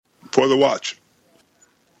For the watch.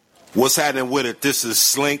 What's happening with it? This is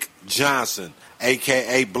Slink Johnson,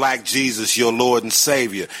 a.k.a. Black Jesus, your Lord and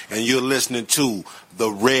Savior, and you're listening to the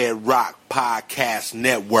Red Rock Podcast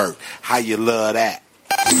Network. How you love that?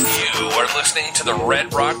 You are listening to the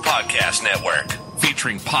Red Rock Podcast Network,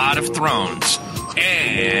 featuring Pod of Thrones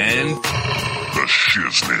and The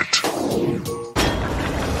Shiznit.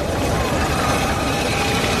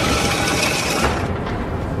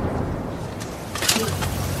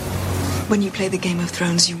 When you play the Game of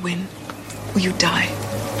Thrones, you win or you die.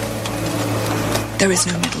 There is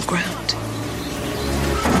no middle ground.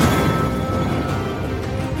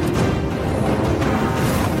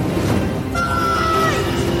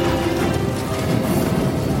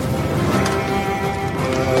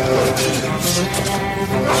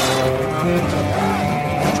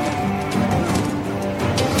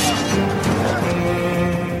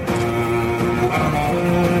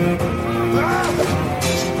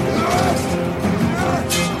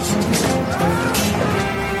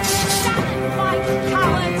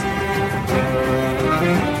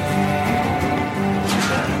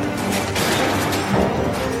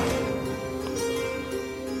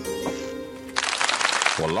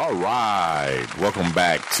 Welcome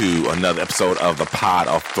back to another episode of the Pod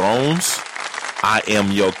of Thrones. I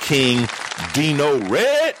am your king, Dino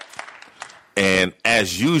Red. And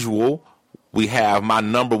as usual, we have my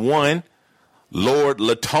number one, Lord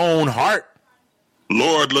LaTone Hart.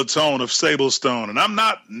 Lord LaTone of Sablestone. And I'm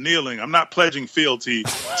not kneeling. I'm not pledging fealty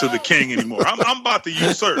to the king anymore. I'm about to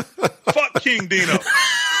usurp. Fuck King Dino.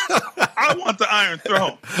 I want the Iron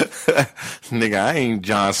Throne. Nigga, I ain't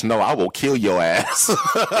Jon Snow. I will kill your ass. For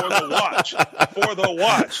the watch. For the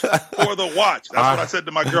watch. For the watch. That's what I said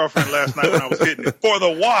to my girlfriend last night when I was hitting it. For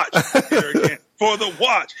the watch. Hit her again. For the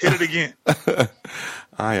watch. Hit it again.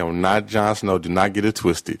 I am not Jon Snow. Do not get it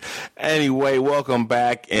twisted. Anyway, welcome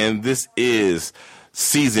back. And this is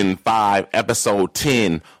Season 5, Episode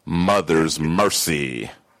 10, Mother's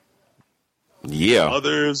Mercy. Yeah.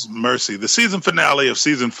 Mother's Mercy. The season finale of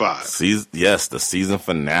Season 5. Yes, the season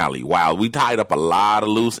finale. Wow, we tied up a lot of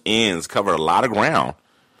loose ends, covered a lot of ground.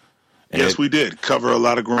 Yes, we did. Cover a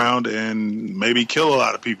lot of ground and maybe kill a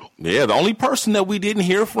lot of people. Yeah, the only person that we didn't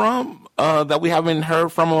hear from, that we haven't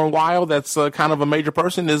heard from in a while, that's kind of a major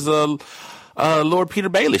person, is Lord Peter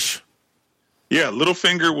Baelish. Yeah,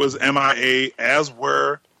 Littlefinger was MIA, as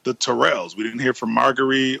were the Tyrells. We didn't hear from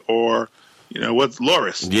Marguerite or... You know, what's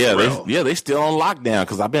Loris? Yeah, they still on lockdown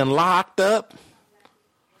because I've been locked up.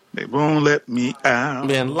 They won't let me out.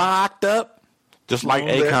 Been locked up, just like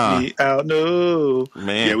Akon. Let me out, no.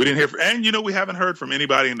 Man. Yeah, we didn't hear from, and you know, we haven't heard from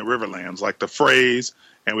anybody in the Riverlands, like the Freys,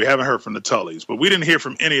 and we haven't heard from the Tullys. But we didn't hear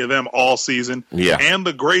from any of them all season. Yeah. And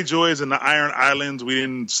the Greyjoys and the Iron Islands, we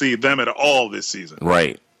didn't see them at all this season.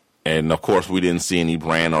 Right. And, of course, we didn't see any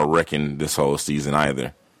Bran or Rickon this whole season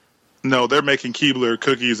either. No, they're making Keebler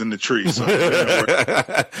cookies in the tree. So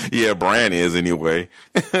yeah, Bran is anyway.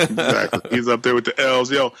 Exactly. He's up there with the elves.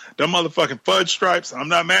 Yo, them motherfucking fudge stripes. I'm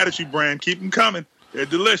not mad at you, Bran. Keep them coming. They're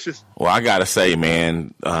delicious. Well, I gotta say,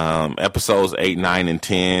 man, episodes 8, 9, and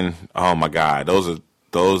 10. Oh my God, those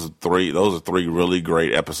are three really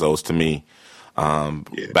great episodes to me.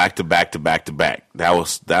 Back to back to back to back.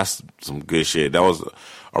 That's some good shit. That was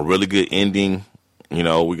a really good ending. You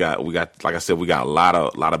know, we got like I said, we got a lot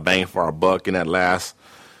of bang for our buck in that last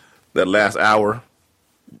hour.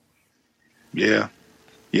 Yeah.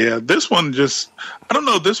 Yeah, this one I don't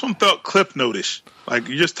know, this one felt Cliff Note-ish. Like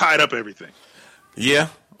you just tied up everything. Yeah.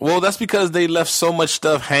 Well, that's because they left so much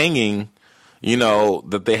stuff hanging, you know,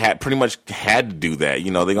 that they pretty much had to do that.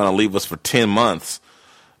 You know, they're going to leave us for 10 months,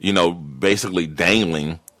 you know, basically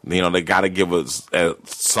dangling. You know, they got to give us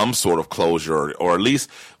some sort of closure, or at least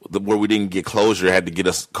where we didn't get closure, had to get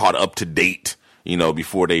us caught up to date, you know,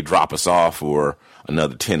 before they drop us off for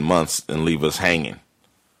another 10 months and leave us hanging.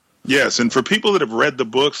 Yes, and for people that have read the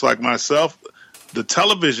books like myself, the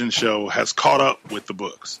television show has caught up with the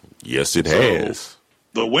books. Yes, it has.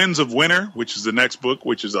 The Winds of Winter, which is the next book,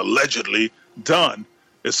 which is allegedly done,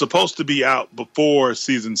 is supposed to be out before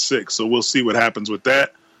season 6, so we'll see what happens with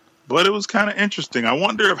that. But it was kind of interesting. I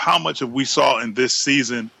wonder if how much of we saw in this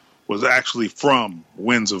season was actually from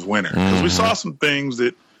Winds of Winter. Because we saw some things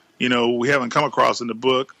that, you know, we haven't come across in the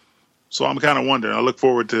book. So I'm kind of wondering. I look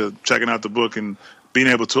forward to checking out the book and being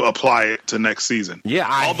able to apply it to next season. Yeah.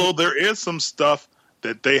 Although there is some stuff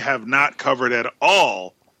that they have not covered at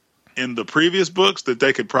all in the previous books that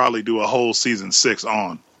they could probably do a whole season 6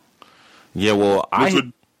 on. Yeah, well,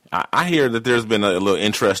 I hear that there's been a little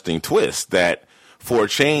interesting twist that for a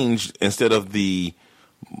change, instead of the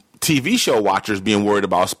TV show watchers being worried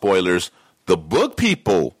about spoilers, the book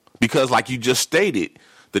people, because like you just stated,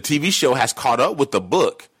 the TV show has caught up with the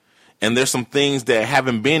book, and there's some things that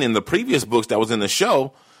haven't been in the previous books that was in the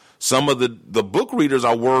show. Some of the book readers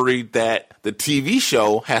are worried that the TV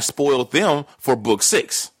show has spoiled them for book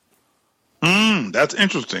 6. That's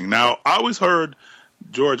interesting. Now, I always heard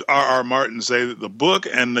George R.R. Martin say that the book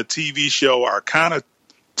and the TV show are kind of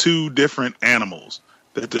two different animals.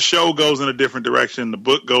 That the show goes in a different direction, the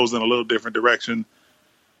book goes in a little different direction,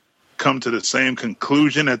 come to the same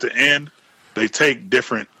conclusion at the end. They take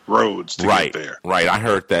different roads to get there. Right, I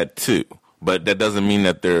heard that too. But that doesn't mean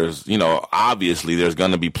that there's, obviously there's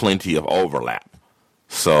going to be plenty of overlap.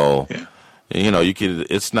 So, you could,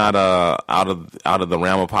 it's not out of the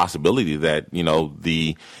realm of possibility that,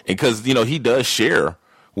 because, he does share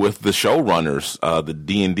with the showrunners, the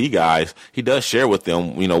D&D guys, he does share with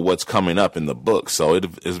them, what's coming up in the book. So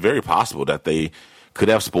it is very possible that they could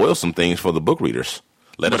have spoiled some things for the book readers.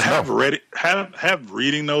 Let us know. Have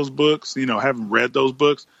reading those books, having read those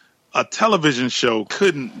books, a television show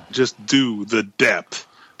couldn't just do the depth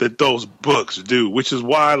that those books do, which is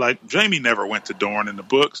why, like, Jamie never went to Dorne in the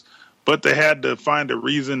books, but they had to find a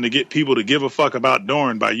reason to get people to give a fuck about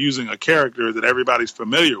Dorne by using a character that everybody's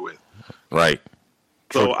familiar with. Right.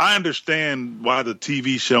 So I understand why the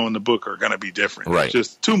TV show and the book are going to be different. Right. It's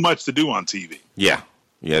just too much to do on TV. Yeah.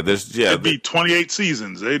 It'd be 28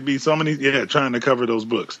 seasons. They'd be so many, trying to cover those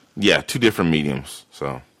books. Yeah, 2 different mediums.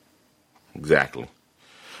 So, exactly.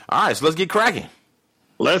 All right, so let's get cracking.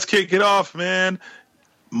 Let's kick it off, man.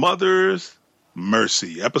 Mother's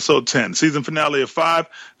Mercy, episode 10, season finale of 5.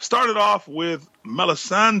 Started off with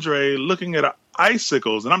Melisandre looking at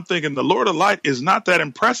icicles, and I'm thinking the Lord of Light is not that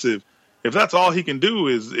impressive if that's all he can do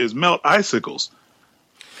is melt icicles.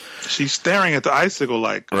 She's staring at the icicle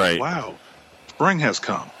like, wow, spring has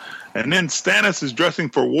come. And then Stannis is dressing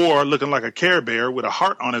for war, looking like a Care Bear with a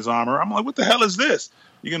heart on his armor. I'm like, what the hell is this?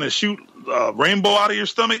 You going to shoot a rainbow out of your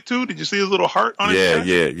stomach, too? Did you see his little heart on his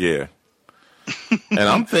chest? Yeah. And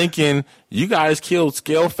I'm thinking, you guys killed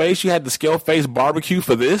Scaleface. You had the Scaleface barbecue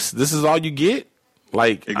for this? This is all you get?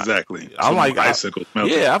 Like, exactly. I'm like, icicles.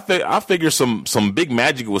 I figured some big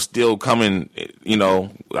magic was still coming.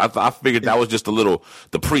 I figured that was just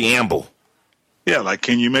the preamble. Yeah, like,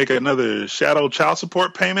 can you make another shadow child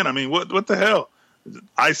support payment? I mean, what the hell?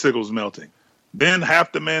 Icicles melting. Then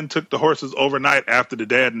half the men took the horses overnight after the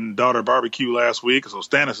dad and daughter barbecue last week. So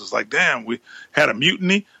Stannis is like, damn, we had a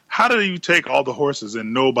mutiny. How do you take all the horses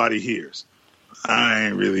and nobody hears? I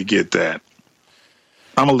ain't really get that.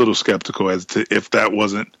 I'm a little skeptical as to if that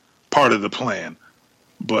wasn't part of the plan,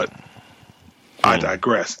 but I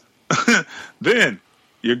digress. Then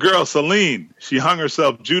your girl Celine, she hung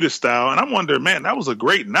herself Judas style, and I'm wondering, man, that was a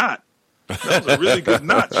great knot. That was a really good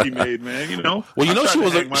knot she made, man. Well,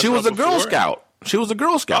 she was a Girl Scout. She was a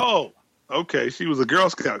Girl Scout. Oh, okay, she was a Girl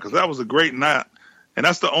Scout because that was a great knot, and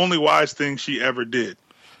that's the only wise thing she ever did.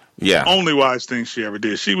 Yeah, only wise thing she ever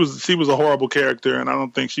did. She was a horrible character, and I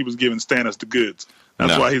don't think she was giving Stannis the goods.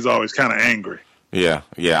 That's why he's always kind of angry. Yeah.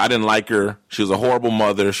 I didn't like her. She was a horrible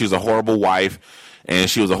mother. She was a horrible wife, and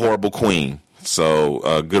she was a horrible queen.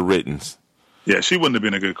 So, good riddance. Yeah, she wouldn't have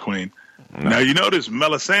been a good queen. No. Now, you notice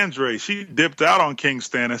Melisandre, she dipped out on King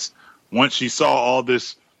Stannis once she saw all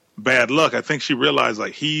this bad luck. I think she realized,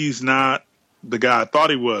 like, he's not the guy I thought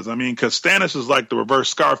he was. I mean, because Stannis is like the reverse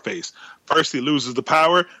Scarface. First, he loses the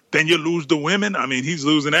power, then you lose the women. I mean, he's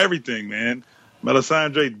losing everything, man.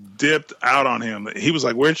 Melisandre dipped out on him. He was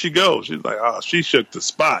like, where'd she go? She's like, oh, she shook the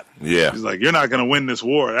spot. Yeah. He's like, you're not going to win this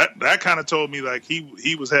war. That kind of told me, like,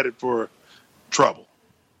 he was headed for trouble.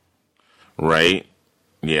 Right.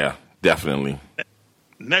 Yeah, definitely.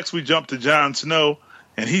 Next, we jump to Jon Snow,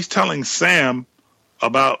 and he's telling Sam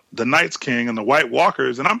about the Night's King and the White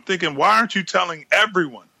Walkers. And I'm thinking, why aren't you telling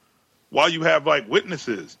everyone while you have, like,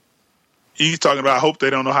 witnesses? He's talking about, I hope they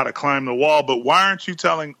don't know how to climb the wall, but why aren't you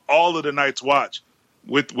telling all of the Night's Watch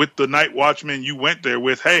with the Night Watchmen you went there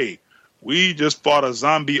with, hey, we just fought a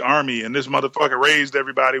zombie army and this motherfucker raised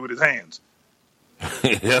everybody with his hands.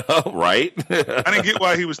 Yeah, right. I didn't get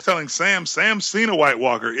why he was telling Sam. Sam's seen a White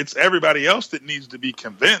Walker. It's everybody else that needs to be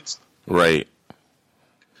convinced. Right.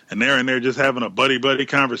 And they're in there just having a buddy-buddy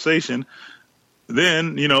conversation.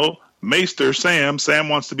 Then, Maester Sam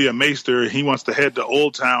wants to be a Maester. He wants to head to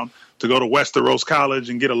Old Town to go to Westeros College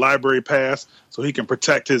and get a library pass so he can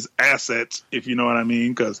protect his assets, if you know what I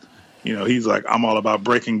mean, because, he's like, I'm all about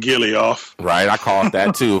breaking Gilly off. Right, I called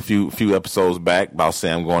that, too, a few episodes back about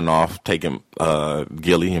Sam going off, taking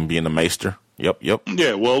Gilly and being a Maester. Yep.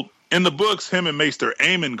 Yeah, well, in the books, him and Maester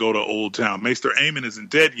Aemon go to Old Town. Maester Aemon isn't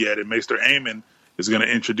dead yet, and Maester Aemon is going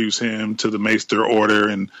to introduce him to the Maester Order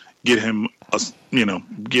and get him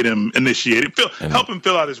initiated, help him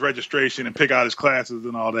fill out his registration and pick out his classes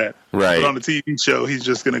and all that. Right. But on the TV show, he's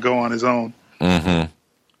just going to go on his own. Mm-hmm.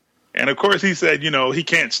 And of course, he said, he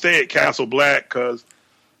can't stay at Castle Black because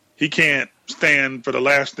he can't stand for the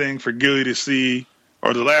last thing for Gilly to see,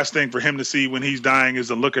 or the last thing for him to see when he's dying is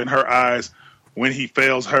the look in her eyes when he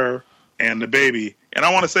fails her and the baby. And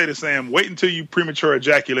I want to say to Sam, wait until you premature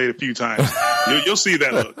ejaculate a few times. You'll see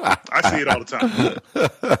that look. I see it all the time.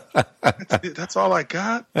 That's all I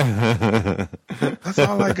got? That's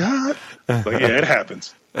all I got? But yeah, it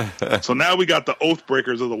happens. So now we got the oath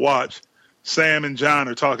breakers of the watch. Sam and John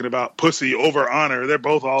are talking about pussy over honor. They're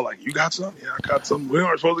both all like, you got some? Yeah, I got some. We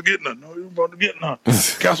aren't supposed to get none. No, you're supposed to get none.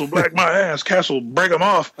 Castle black my ass. Castle break them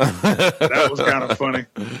off. That was kind of funny.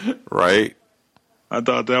 Right. I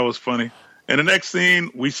thought that was funny. In the next scene,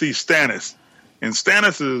 we see Stannis. And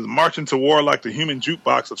Stannis is marching to war like the human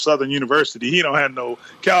jukebox of Southern University. He don't have no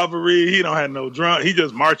cavalry. He don't have no drum. He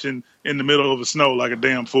just marching in the middle of the snow like a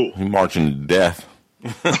damn fool. He marching to death.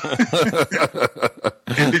 And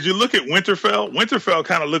did you look at Winterfell? Winterfell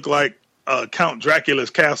kind of looked like Count Dracula's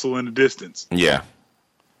castle in the distance. Yeah.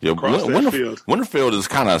 Winterfell is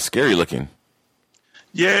kind of scary looking.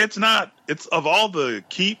 Yeah, it's not. It's of all the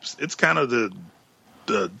keeps, it's kind of the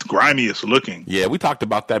grimiest looking. Yeah, we talked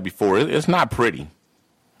about that before. It's not pretty.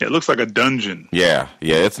 It looks like a dungeon. Yeah.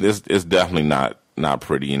 It's definitely not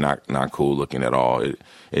pretty and not cool looking at all.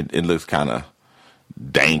 It looks kind of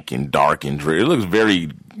dank and dark and dreary. It looks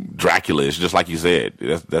very Dracula-ish, just like you said.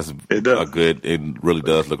 That's it does. It really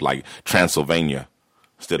does look like Transylvania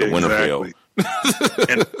instead of Winterfell.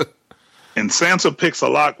 And Sansa picks a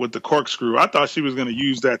lock with the corkscrew. I thought she was going to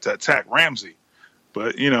use that to attack Ramsay,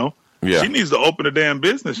 but she needs to open a damn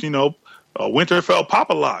business. Winterfell pop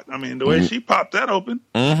a lock. I mean, the way she popped that open,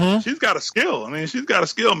 she's got a skill.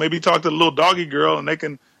 Maybe talk to the little doggy girl, and they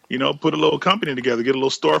can put a little company together, get a little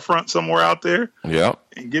storefront somewhere out there,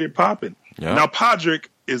 and get it popping. Yep. Now Podrick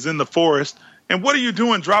is in the forest, and what are you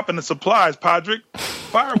doing dropping the supplies, Podrick?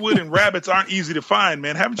 Firewood and rabbits aren't easy to find,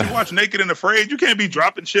 man. Haven't you watched Naked and Afraid? You can't be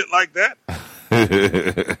dropping shit like that.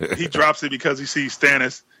 He drops it because he sees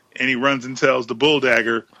Stannis, and he runs and tells the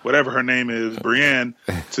Bulldagger, whatever her name is, Brienne,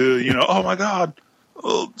 to, oh my God,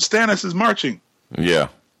 Stannis is marching. Yeah.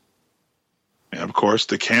 And of course,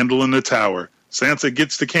 the candle in the tower. Sansa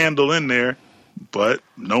gets the candle in there, but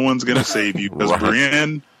no one's going to save you because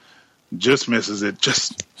Brienne just misses it.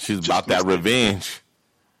 She's about that revenge.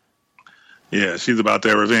 Yeah, she's about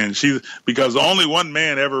that revenge. Because only one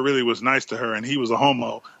man ever really was nice to her, and he was a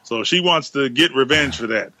homo. So she wants to get revenge for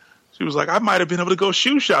that. She was like, I might have been able to go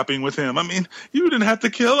shoe shopping with him. I mean, you didn't have to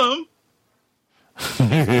kill him.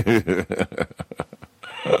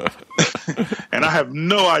 And I have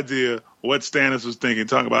no idea what Stannis was thinking,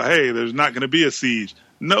 talking about, hey, there's not going to be a siege.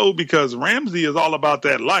 No, because Ramsay is all about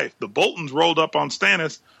that life. The Boltons rolled up on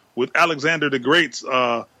Stannis with Alexander the Great's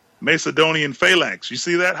Macedonian phalanx. You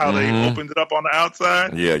see that? How they opened it up on the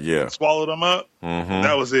outside? Yeah. Swallowed them up?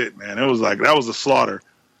 That was it, man. It was like, that was a slaughter.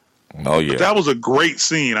 Oh, yeah. But that was a great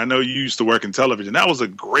scene. I know you used to work in television. That was a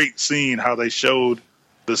great scene, how they showed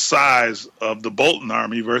the size of the Bolton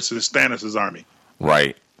army versus Stannis' army.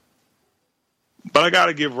 Right. But I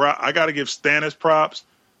gotta give Stannis props,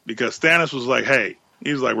 because Stannis was like, hey,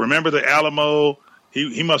 he was like, remember the Alamo?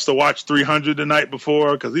 He must have watched 300 the night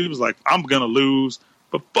before, because he was like, I'm gonna lose,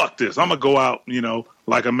 but fuck this, I'm gonna go out,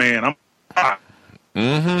 like a man.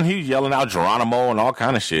 He was yelling out Geronimo and all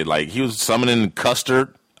kind of shit. Like, he was summoning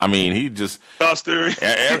Custard. I mean, he just Custard.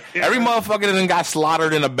 every motherfucker that got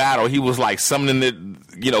slaughtered in a battle, he was like summoning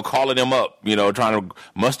it, calling him up, trying to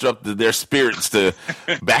muster up their spirits to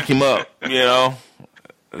back him up,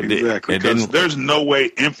 Exactly. Because there's no way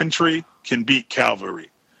infantry can beat cavalry.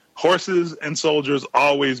 Horses and soldiers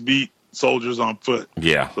always beat soldiers on foot.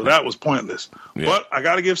 Yeah. So that was pointless. Yeah. But I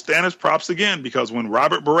got to give Stannis props again, because when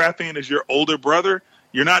Robert Baratheon is your older brother,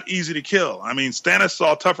 you're not easy to kill. I mean, Stannis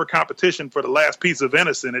saw tougher competition for the last piece of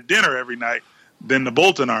venison at dinner every night than the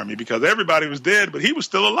Bolton army, because everybody was dead, but he was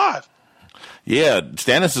still alive. Yeah,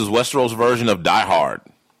 Stannis is Westeros's version of Die Hard.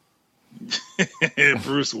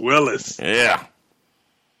 Bruce Willis. Yeah.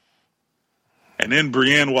 And then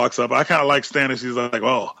Brienne walks up. I kind of like Stannis. He's like,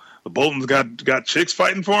 oh, the Boltons got chicks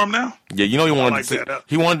fighting for him now? Yeah, he wanted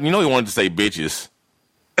to say bitches.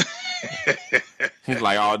 He's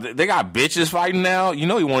like, oh, they got bitches fighting now?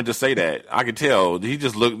 He wanted to say that. I could tell. He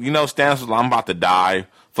just looked, Stannis was like, I'm about to die.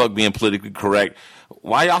 Fuck being politically correct.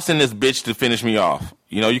 Why y'all send this bitch to finish me off?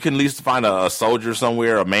 You can at least find a soldier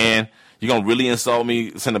somewhere, a man. You gonna really insult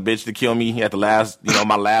me, send a bitch to kill me at the last,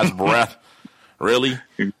 my last breath? Really?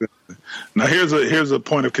 Now here's a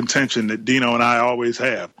point of contention that Dino and I always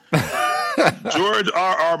have. George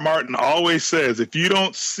R.R. Martin always says, if you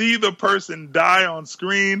don't see the person die on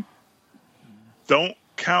screen, don't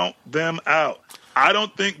count them out. I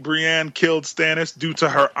don't think Brienne killed Stannis due to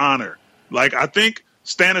her honor. Like, I think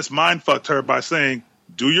Stannis mind-fucked her by saying,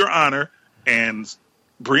 do your honor, and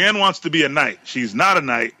Brienne wants to be a knight. She's not a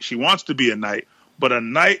knight. She wants to be a knight, but a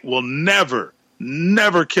knight will never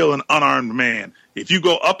kill an unarmed man. If you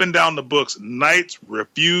go up and down the books, knights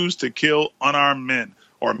refuse to kill unarmed men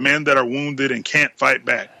or men that are wounded and can't fight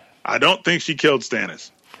back. I don't think she killed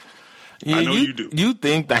Stannis. I know you do. You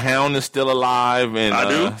think the Hound is still alive? And I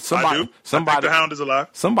do. I think the Hound is alive.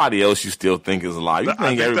 Somebody else you still think is alive. You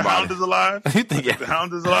think everybody? The Hound is alive. You think the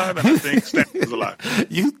Hound is alive, and I think Stannis is alive.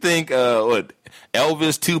 You think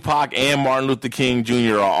Elvis, Tupac, and Martin Luther King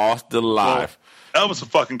Jr. are all still alive? Well, Elvis a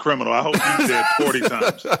fucking criminal. I hope he's dead 40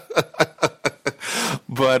 times.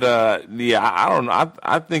 But I don't know.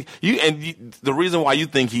 I think the reason why you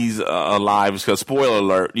think he's alive is because, spoiler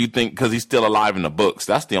alert, you think because he's still alive in the books.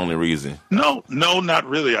 That's the only reason. No, not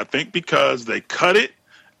really. I think because they cut it,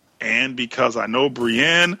 and because I know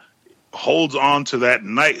Brienne holds on to that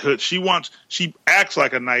knighthood. She acts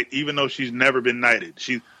like a knight, even though she's never been knighted.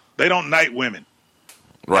 They don't knight women.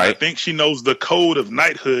 Right. And I think she knows the code of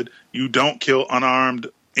knighthood. You don't kill unarmed,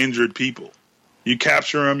 injured people. You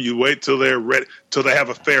capture them. You wait till they're ready, till they have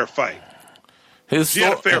a fair fight. She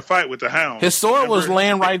had a fair fight with the Hound. His sword was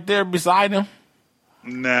laying right there beside him.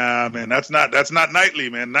 Nah, man, that's not knightly,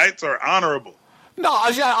 man. Knights are honorable. No,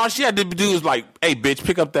 all she had to do was like, "Hey, bitch,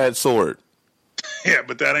 pick up that sword." Yeah,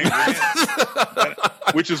 but that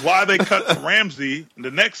ain't which is why they cut Ramsay in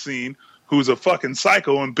the next scene, who's a fucking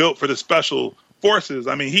psycho and built for the special forces.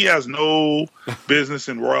 I mean, he has no business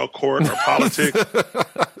in royal court or politics.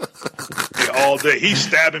 All day. He's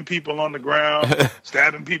stabbing people on the ground,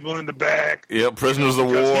 stabbing people in the back. Yeah, prisoners of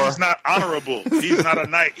war. He's not honorable. He's not a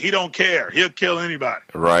knight. He don't care. He'll kill anybody.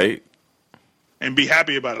 Right. And be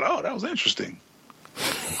happy about it. Oh, that was interesting.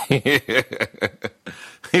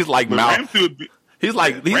 He's like Ramsay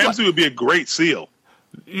would be a great seal.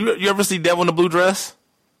 You ever see Devil in the Blue Dress?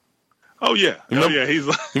 Oh yeah, He's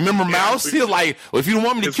like, you remember Mouse? He was like, well, if you don't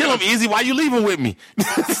want me to kill him, easy. Why you leaving with me?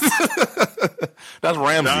 That's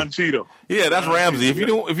Ramsay. Don Cheadle. Yeah, that's Ramsay. If you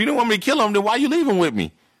don't want me to kill him, then why you leaving with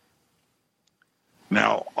me?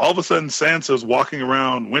 Now, all of a sudden, Sansa's walking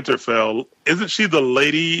around Winterfell. Isn't she the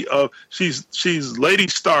lady of? She's Lady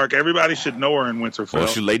Stark. Everybody should know her in Winterfell. Well,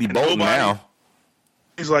 she's Lady Bolton now.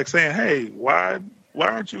 He's like saying, "Hey, why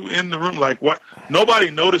aren't you in the room? Like, what?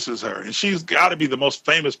 Nobody notices her, and she's got to be the most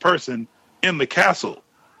famous person in the castle."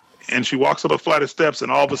 And she walks up a flight of steps,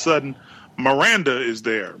 and all of a sudden, Miranda is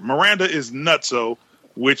there. Miranda is nutso,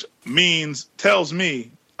 which tells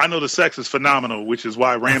me I know the sex is phenomenal, which is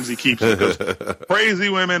why Ramsay keeps it. Because crazy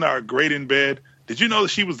women are great in bed. Did you know that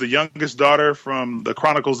she was the youngest daughter from the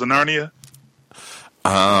Chronicles of Narnia?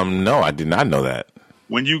 No, I did not know that.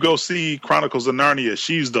 When you go see Chronicles of Narnia,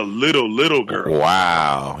 she's the little girl.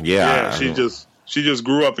 Wow. Yeah. She just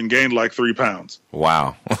grew up and gained like 3 pounds.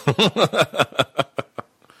 Wow.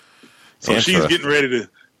 So she's getting ready to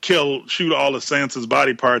shoot all of Sansa's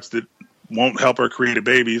body parts that won't help her create a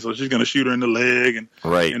baby. So she's going to shoot her in the leg and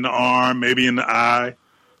in the arm, maybe in the eye.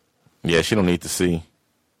 Yeah, she don't need to see.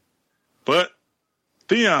 But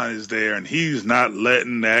Theon is there, and he's not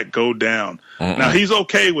letting that go down. Mm-mm. Now, he's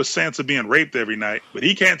okay with Sansa being raped every night, but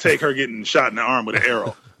he can't take her getting shot in the arm with an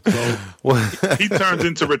arrow. So he turns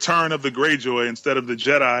into Return of the Greyjoy instead of the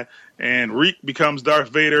Jedi, and Reek becomes Darth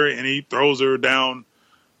Vader, and he throws her down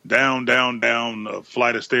a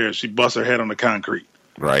flight of stairs. She busts her head on the concrete.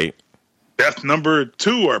 Right. Death number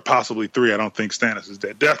 2 or possibly 3. I don't think Stannis is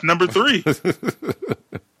dead. Death number 3.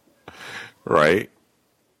 Right.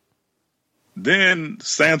 Then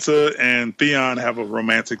Sansa and Theon have a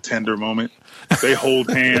romantic, tender moment. They hold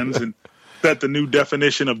hands and set the new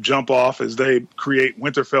definition of jump off as they create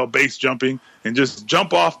Winterfell base jumping and just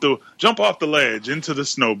jump off the ledge into the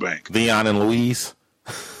snowbank. Theon and Louise.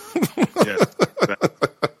 Yes.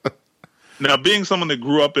 Now, being someone that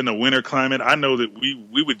grew up in a winter climate, I know that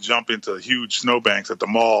we would jump into huge snowbanks at the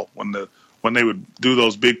mall when they would do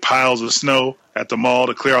those big piles of snow at the mall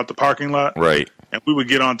to clear out the parking lot. Right. And we would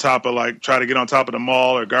try to get on top of the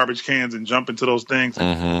mall or garbage cans and jump into those things.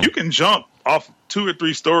 Mm-hmm. You can jump off 2 or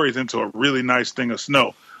 3 stories into a really nice thing of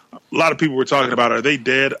snow. A lot of people were talking about, are they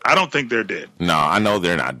dead? I don't think they're dead. No, I know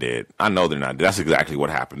they're not dead. That's exactly what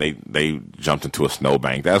happened. They jumped into a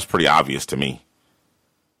snowbank. That's pretty obvious to me.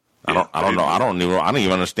 Yeah, I don't know. I don't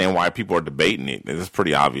even understand why people are debating it. It's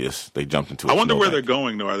pretty obvious. They jumped into a I wonder snowbank. where they're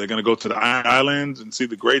going, though. Are they going to go to the Iron Islands and see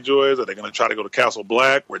the Greyjoys? Are they going to try to go to Castle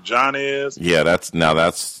Black, where Jon is? Yeah, that's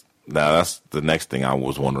Now that's the next thing I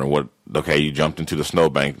was wondering. What? Okay, you jumped into the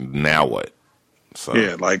snowbank. Now what? So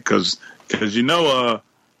yeah, like because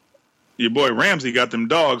your boy Ramsey got them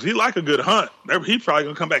dogs. He like a good hunt. He probably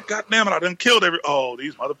gonna come back. God damn it! I done killed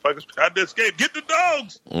these motherfuckers tried to escape. Get the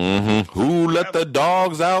dogs. Mm-hmm. Who let the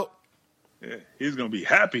dogs out? Yeah, he's gonna be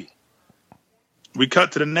happy. We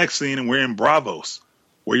cut to the next scene, and we're in Bravos,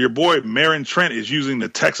 where your boy Marin Trent is using the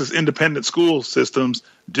Texas Independent School System's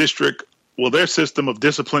their system of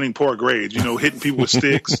disciplining poor grades. Hitting people with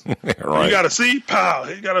sticks. Right. You got a C, pow.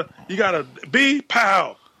 You got a B,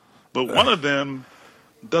 pow. But one of them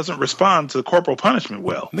doesn't respond to corporal punishment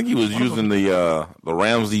well. I think he was using the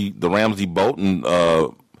Ramsey Bolton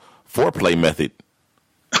foreplay method.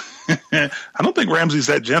 I don't think Ramsey's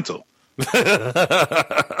that gentle.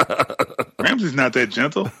 Ramsey's not that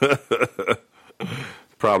gentle.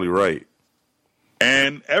 Probably right.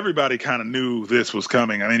 And everybody kind of knew this was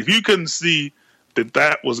coming. I mean, if you couldn't see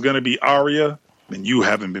that was going to be Arya, then you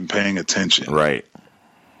haven't been paying attention. Right.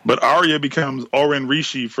 But Arya becomes Oren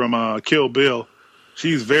Rishi from Kill Bill.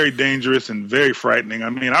 She's very dangerous and very frightening.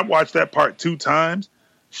 I mean, I watched that part 2 times.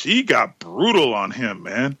 She got brutal on him,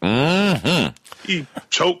 man. Mm-hmm. He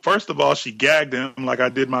choked. First of all, she gagged him like I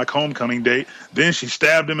did my homecoming date. Then she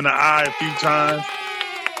stabbed him in the eye a few times.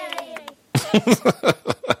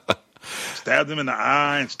 Stabbed him in the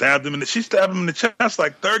eye and she stabbed him in the chest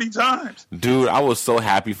like 30 times. Dude, I was so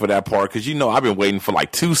happy for that part because, I've been waiting for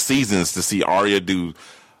like 2 seasons to see Arya do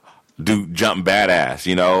jump badass,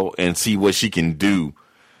 and see what she can do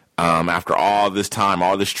after all this time,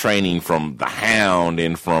 all this training from the Hound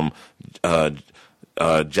and from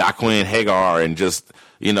Jaqen Hagar and just,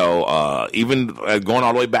 even going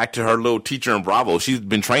all the way back to her little teacher in Bravo. She's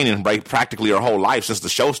been training practically her whole life since the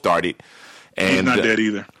show started. And he's not dead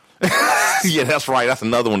either. Yeah, that's right. That's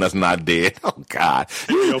another one that's not dead. Oh God,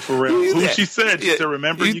 Serial Pharrell. Who she said to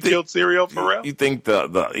remember you killed Serial Pharrell. You think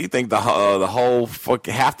the whole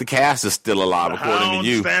fucking half the cast is still alive according to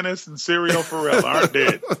you? Stannis and Serial Pharrell aren't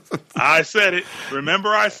dead. I said it. Remember,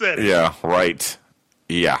 I said it. Yeah, right.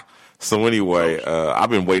 Yeah. So anyway, I've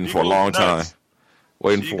been waiting for a long time.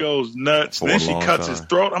 She goes nuts. Then she cuts his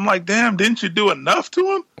throat. I'm like, damn, didn't you do enough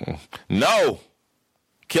to him? No.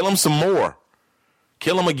 Kill him some more.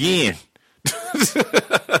 Kill him again.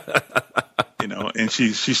 And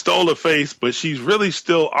she stole her face, but she's really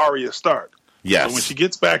still Arya Stark. Yes. So when she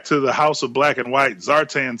gets back to the House of Black and White,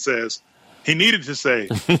 Zartan says he needed to say,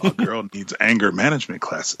 "A girl needs anger management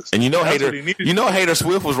classes." And Hader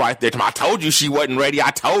Swift was right there. I told you she wasn't ready. I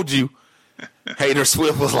told you. Hader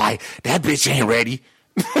Swift was like, "That bitch ain't ready."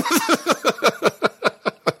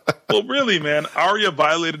 Well, really, man, Arya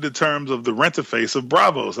violated the terms of the rent-a-face of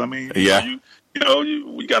Bravos. I mean, yeah.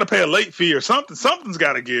 We got to pay a late fee or something. Something's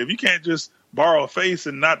got to give. You can't just borrow a face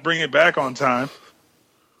and not bring it back on time.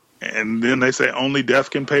 And then they say only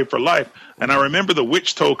death can pay for life. And I remember the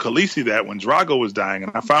witch told Khaleesi that when Drago was dying,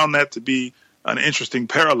 and I found that to be an interesting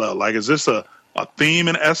parallel. Like, is this a theme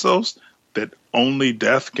in Essos that only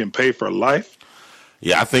death can pay for life?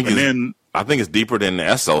 Yeah, I think it's deeper than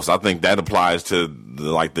Essos. I think that applies to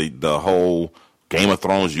the whole Game of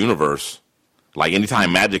Thrones universe. Like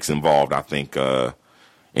anytime magic's involved, I think there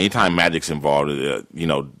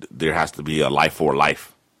has to be a life for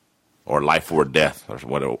life, or life for death,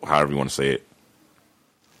 or however you want to say it.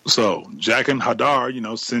 So Jaqen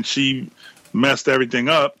Hadar, since she messed everything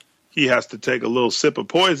up, he has to take a little sip of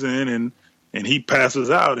poison, and he passes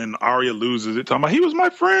out, and Arya loses it. Talking about he was my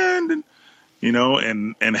friend, and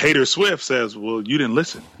and Hader Swift says, "Well, you didn't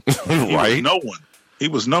listen." Right? He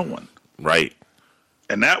was no one. Right.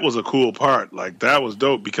 And that was a cool part. Like, that was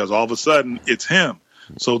dope because all of a sudden it's him.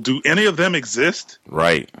 So do any of them exist?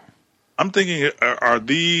 Right. I'm thinking, are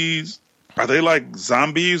they like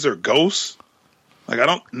zombies or ghosts? Like,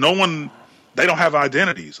 they don't have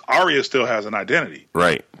identities. Arya still has an identity.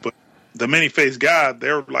 Right. But the many-faced god,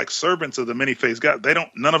 they're like servants of the many-faced god.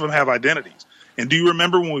 None of them have identities. And do you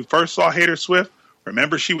remember when we first saw Hader Swift?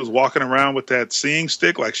 Remember she was walking around with that seeing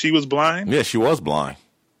stick like she was blind? Yeah, she was blind.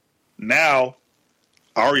 Now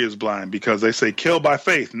Arya's blind because they say kill by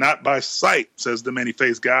faith, not by sight, says the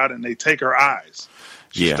many-faced god, and they take her eyes.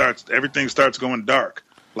 Everything starts going dark.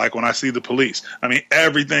 Like when I see the police. I mean,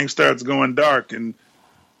 everything starts going dark and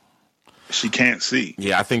she can't see.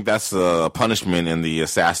 Yeah, I think that's a punishment in the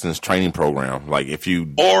Assassin's training program. Like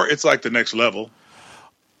or it's like the next level.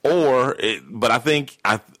 But I think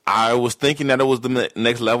I was thinking that it was the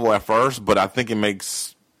next level at first, but I think it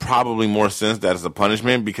makes probably more sense that it's a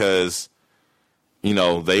punishment because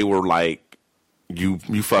they were like, you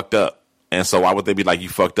fucked up. And so why would they be like, you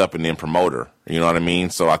fucked up and then promote her? You know what I mean?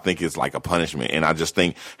 So I think it's like a punishment. And I just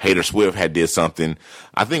think Hater Swift had did something.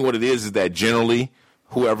 I think what it is that generally,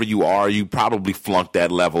 whoever you are, you probably flunked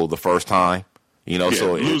that level the first time. You know,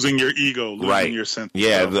 so losing your ego, losing your sense.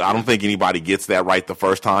 Yeah, I don't think anybody gets that right the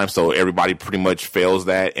first time. So everybody pretty much fails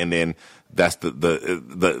that, and then that's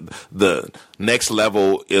the next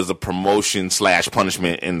level is a promotion /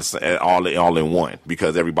 punishment, and all in one,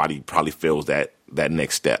 because everybody probably feels that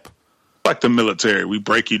next step. Like the military, we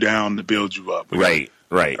break you down to build you up. Right.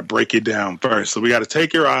 Break you down first. So we got to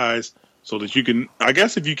take your eyes so that you can. I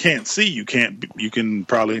guess if you can't see, you can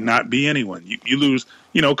probably not be anyone. You lose.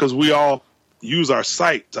 You know, because we all use our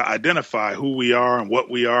sight to identify who we are and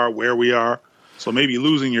what we are, where we are. So maybe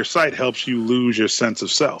losing your sight helps you lose your sense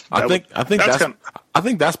of self. I think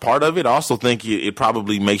that's part of it. I also think it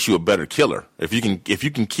probably makes you a better killer. If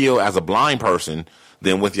you can kill as a blind person,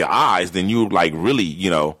 then with your eyes, then you're like really,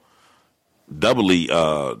 you know, doubly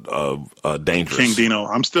dangerous. King Dino,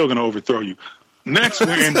 I'm still going to overthrow you. Next,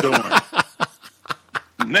 we're in Dorn.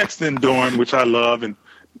 Next in Dorn, which I love, and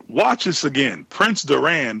watch this again. Prince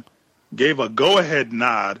Duran gave a go-ahead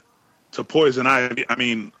nod to Poison Ivy. I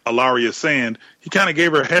mean, Ilaria Sand. He kind of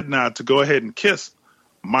gave her a head nod to go ahead and kiss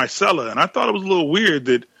Marcella. And I thought it was a little weird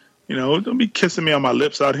that, you know, don't be kissing me on my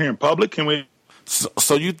lips out here in public. Can we?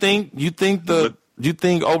 So you think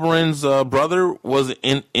Oberyn's brother was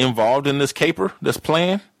involved in this caper, this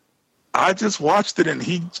plan? I just watched it, and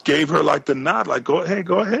he gave her like the nod, like go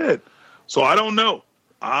ahead. So I don't know.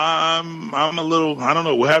 I'm a little. I don't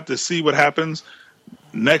know. We'll have to see what happens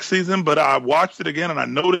next season. But I watched it again, and I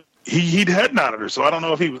noticed he'd head nodded her. So I don't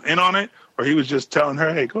know if he was in on it or he was just telling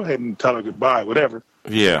her, "Hey, go ahead and tell her goodbye, whatever."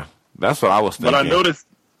 Yeah, that's what I was thinking.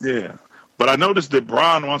 But I noticed that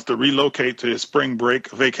Bron wants to relocate to his spring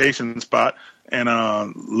break vacation spot and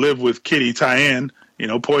live with Kitty Tyann, you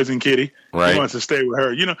know, Poison Kitty. Right. He wants to stay with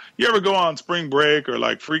her. You know, you ever go on spring break or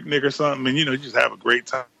like Freaknik or something, and you know, you just have a great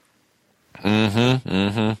time.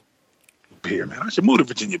 Here, man, I should move to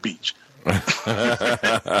Virginia Beach.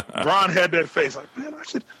 Bron had that face like, man,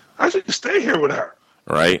 I should stay here with her.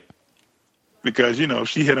 Right. Because, you know,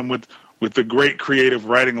 she hit him with the great creative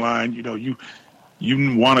writing line, you know, you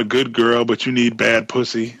want a good girl, but you need bad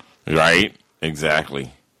pussy. Right.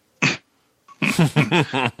 Exactly.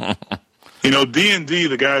 You know, D&D,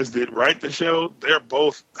 the guys that write the show, they're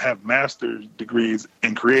both have master's degrees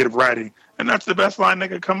in creative writing, and that's the best line they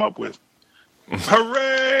could come up with.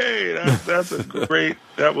 Hooray!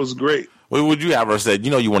 That was great. What would you have her said?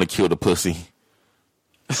 You know, you want to kill the pussy.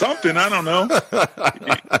 Something, I don't know.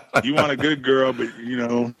 You want a good girl, but you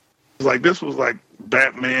know, this was like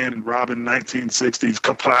Batman and Robin 1960s,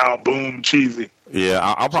 kapow, boom, cheesy. Yeah,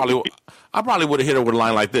 I probably would have hit her with a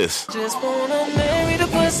line like this. Just wanna marry the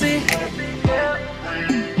pussy.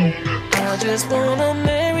 I just wanna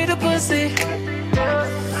marry the pussy.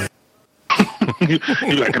 You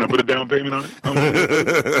like, can I put a down payment on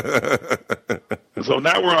it? So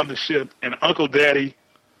now we're on the ship, and Uncle Daddy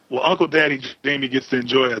Jamie gets to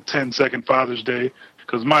enjoy a 10-second Father's Day,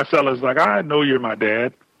 because my fella's like, I know you're my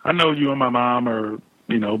dad. I know you and my mom are,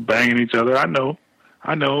 you know, banging each other. I know.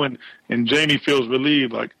 And Jamie feels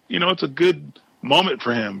relieved, like, you know, it's a good moment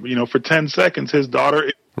for him. You know, for 10 seconds, his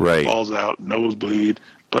daughter falls out, nosebleed.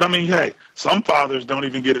 But I mean, hey, some fathers don't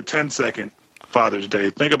even get a 10-second Father's Day.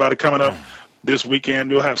 Think about it coming up this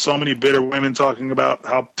weekend. You'll have so many bitter women talking about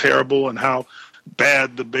how terrible and how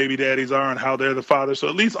bad the baby daddies are and how they're the father. So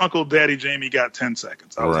at least Uncle Daddy Jamie got 10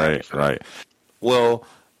 seconds. Right. Well,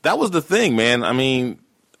 that was the thing, man. I mean,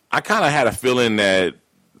 I kind of had a feeling that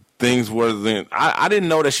things were. I didn't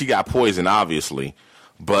know that she got poisoned, obviously,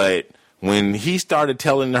 but when he started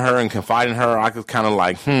telling her and confiding in her, I was kind of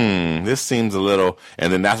like, this seems a little.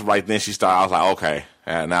 And then that's right then she started. I was like, okay,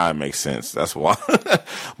 now it makes sense. That's why.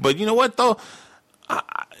 But you know what though?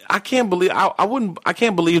 I can't believe I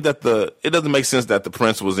can't believe that it doesn't make sense that the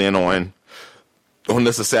prince was in on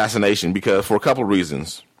this assassination, because for a couple of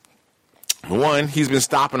reasons. One, he's been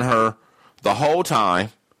stopping her the whole time.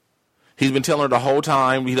 He's been telling her the whole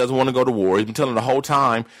time he doesn't want to go to war. He's been telling her the whole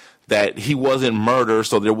time that he wasn't murdered,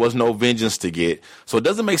 so there was no vengeance to get. So it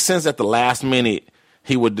doesn't make sense at the last minute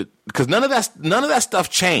he would, because none of that stuff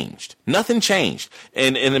changed. Nothing changed.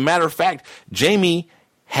 And as a matter of fact, Jamie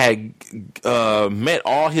had met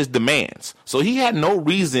all his demands, so he had no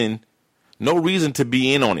reason to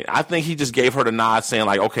be in on it. I think he just gave her the nod, saying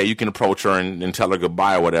like, okay, you can approach her and tell her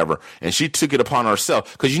goodbye or whatever. And she took it upon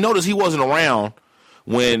herself, because you notice he wasn't around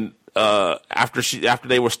when after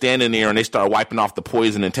they were standing there and they started wiping off the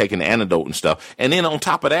poison and taking the antidote and stuff. And then on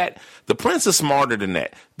top of that, the prince is smarter than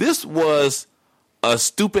that. This was a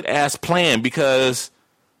stupid ass plan, because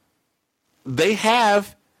they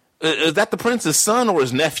have, is that the prince's son or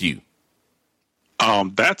his nephew?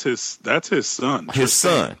 That's his son. His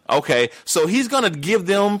son. Okay. So he's going to give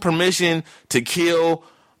them permission to kill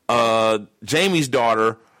Jamie's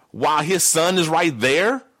daughter while his son is right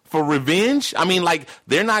there for revenge. I mean, like,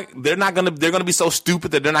 they're going to be so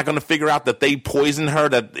stupid that they're not going to figure out that they poisoned her,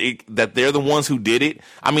 that they're the ones who did it.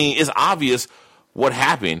 I mean, it's obvious what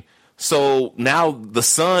happened. So now the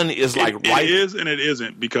son is right. It is and it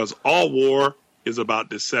isn't, because all war is about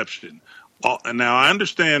deception. Now, I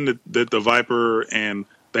understand that the Viper and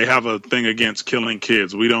they have a thing against killing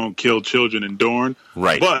kids. We don't kill children in Dorne.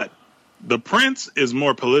 Right. But the prince is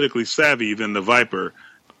more politically savvy than the Viper.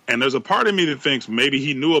 And there's a part of me that thinks maybe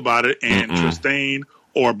he knew about it, and Trystane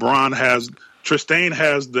or Bronn Trystane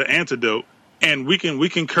has the antidote, and we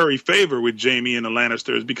can curry favor with Jaime and the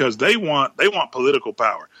Lannisters because they want political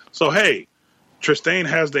power. So, hey, Trystane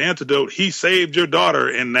has the antidote. He saved your daughter,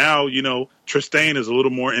 and now, Trystane is a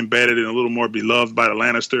little more embedded and a little more beloved by the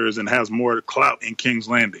Lannisters and has more clout in King's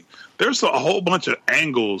Landing. There's a whole bunch of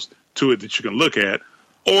angles to it that you can look at,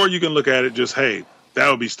 or you can look at it just, hey, that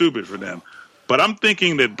would be stupid for them. But I'm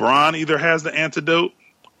thinking that Bronn either has the antidote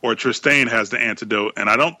or Trystane has the antidote, and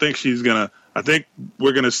I don't think I think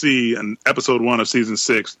we're going to see in episode 1 of season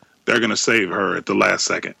 6, they're going to save her at the last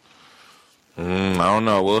second. I don't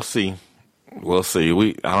know. We'll see. I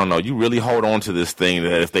don't know. You really hold on to this thing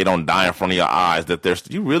that if they don't die in front of your eyes,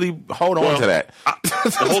 you really hold on to that.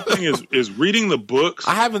 The whole thing is reading the books.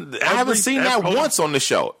 I haven't seen that once on the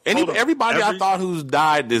show. Everybody I thought who's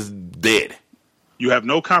died is dead. You have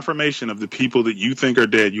no confirmation of the people that you think are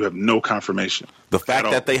dead. You have no confirmation. The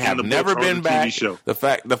fact that they have never been back. The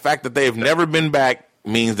fact that they have never been back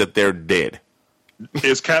means that they're dead.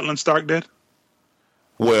 Is Catelyn Stark dead?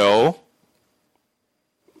 Well,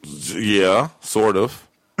 yeah, sort of.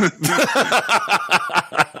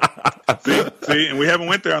 See, and we haven't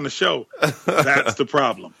went there on the show. That's the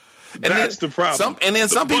problem. That's the problem.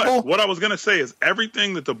 Some people. What I was going to say is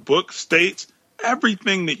everything that the book states,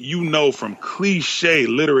 everything that you know from cliche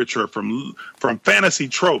literature, from fantasy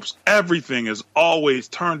tropes, everything is always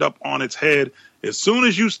turned up on its head. As soon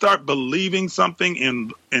as you start believing something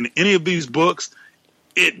in any of these books,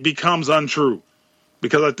 it becomes untrue.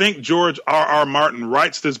 Because I think George R.R. Martin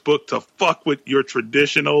writes this book to fuck with your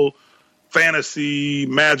traditional fantasy,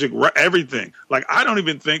 magic, everything. Like, I don't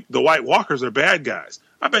even think the White Walkers are bad guys.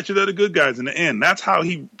 I bet you they're the good guys in the end. That's how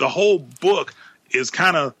the whole book is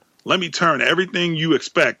kind of, let me turn everything you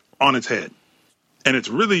expect on its head. And it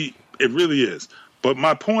really is. But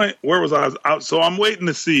my point, where was I out? So I'm waiting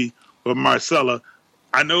to see with Marcella.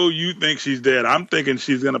 I know you think she's dead. I'm thinking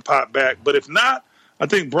she's going to pop back. But if not, I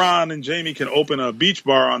think Bronn and Jaime can open a beach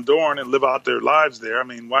bar on Dorne and live out their lives there. I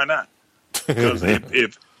mean, why not? Because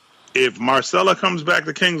if Marcella comes back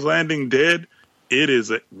to King's Landing dead, it is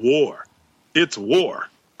a war. It's war.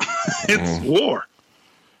 It's war.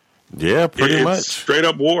 Yeah, pretty much. Straight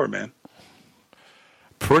up war, man.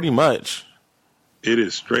 Pretty much. It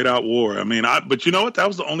is straight out war. I mean, but you know what? That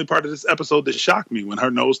was the only part of this episode that shocked me. When her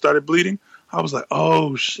nose started bleeding, I was like,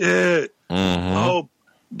 oh, shit. Oh,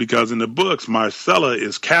 because in the books, Marcella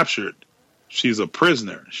is captured. She's a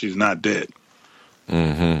prisoner. She's not dead.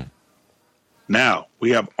 Now,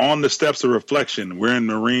 we have On the Steps of Reflection. We're in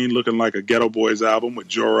Marine looking like a Ghetto Boys album with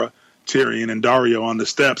Jorah, Tyrion, and Dario on the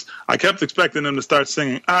steps. I kept expecting them to start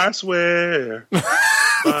singing, I swear,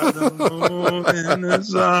 by the moon and the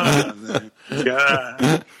sun,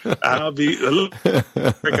 God, I'll be,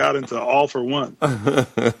 break out into All for One.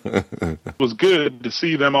 It was good to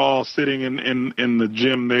see them all sitting in the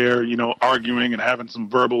gym there, arguing and having some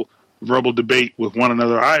verbal debate with one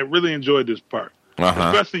another. I really enjoyed this part,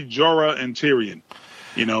 especially Jorah and Tyrion.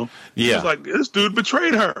 He was like, this dude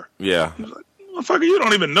betrayed her. Yeah. He was like, motherfucker, you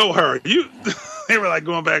don't even know her. They were like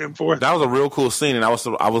going back and forth. That was a real cool scene, and I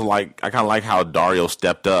kind of like how Dario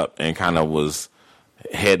stepped up and kind of was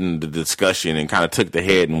heading the discussion and kind of took the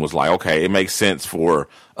head and was like, okay, it makes sense for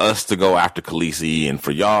us to go after Khaleesi and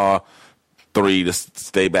for y'all three to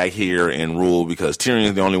stay back here and rule because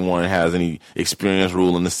Tyrion's the only one that has any experience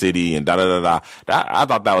ruling the city and da-da-da-da. I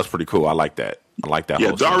thought that was pretty cool. I like that.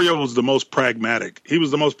 Yeah, Dario was the most pragmatic. He was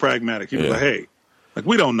the most pragmatic. He was like, hey, like,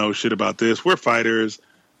 we don't know shit about this. We're fighters,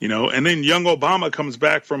 And then young Obama comes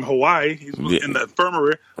back from Hawaii. He's in the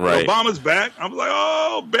infirmary. Right. Obama's back. I was like,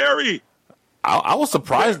 oh, Barry. I was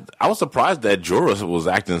surprised. I was surprised that Jorah was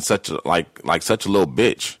acting such a such a little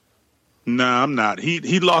bitch. Nah, I'm not.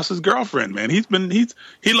 He lost his girlfriend, man. He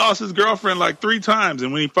lost his girlfriend like 3 times,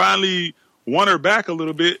 and when he finally won her back a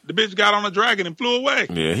little bit, the bitch got on a dragon and flew away.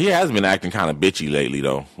 Yeah, he has been acting kind of bitchy lately,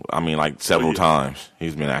 though. I mean, like several times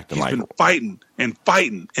he's been acting he's been fighting, and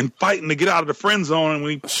fighting to get out of the friend zone. And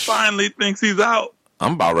when he finally thinks he's out,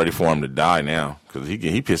 I'm about ready for him to die now because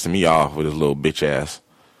he pissing me off with his little bitch ass.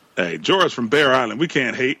 Hey, Jorah's from Bear Island. We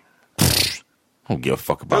can't hate. I don't give a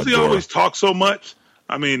fuck about. Does he always talk so much?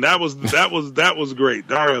 I mean, that was great.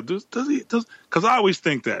 Dario, does he? Because I always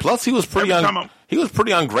think that. Plus, he was pretty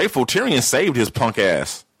ungrateful. Tyrion saved his punk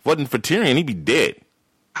ass. Wasn't for Tyrion, he'd be dead.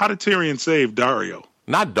 How did Tyrion save Dario?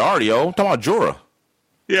 Not Dario. I'm talking about Jorah.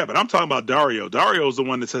 Yeah, but I'm talking about Dario. Dario's the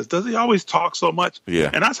one that says, does he always talk so much? Yeah.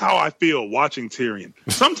 And that's how I feel watching Tyrion.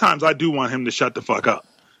 Sometimes I do want him to shut the fuck up.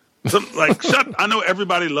 I know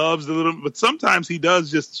everybody loves the little, but sometimes he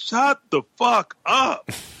does just shut the fuck up.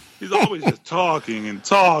 He's always just talking and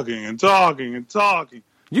talking and talking and talking.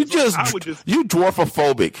 You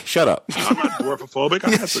dwarfophobic. Shut up. I'm not dwarfophobic.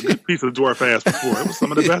 I had a good piece of dwarf ass before. It was some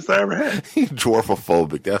of the best I ever had.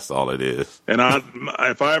 Dwarfophobic. That's all it is. And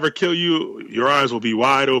if I ever kill you, your eyes will be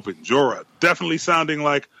wide open. Jorah, definitely sounding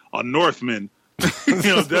like a Northman.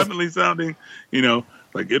 Definitely sounding,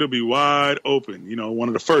 like it'll be wide open. One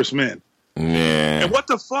of the first men. Yeah. And what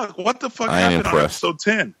the fuck? What the fuck happened on episode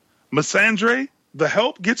 10? Missandei, the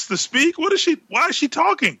help, gets to speak? Why is she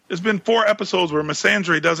talking? It's been 4 episodes where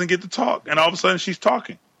Missandei doesn't get to talk, and all of a sudden she's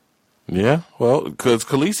talking. Yeah, well, because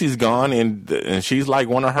Khaleesi's gone, and she's like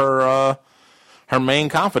one of her main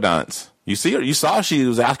confidants. You see her? You saw she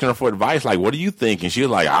was asking her for advice, like, what do you think? And she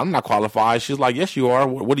was like, I'm not qualified. She was like, yes, you are.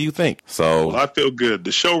 What do you think? So I feel good.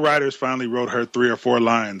 The show writers finally wrote her 3 or 4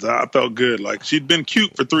 lines. I felt good. Like, she'd been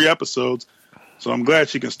cute for 3 episodes, so I'm glad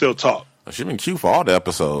she can still talk. She's been cute for all the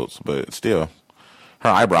episodes, but still. Her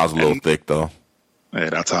eyebrows are a little thick, though. Hey,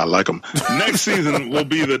 that's how I like them. Next season will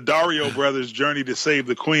be the Dario brothers' journey to save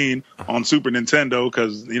the queen on Super Nintendo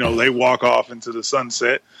because, they walk off into the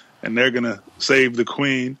sunset and they're going to save the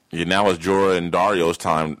queen. Yeah, now it's Jorah and Dario's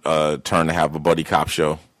turn to have a buddy cop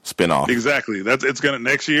show spinoff. Exactly.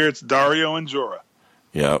 Next year it's Dario and Jorah.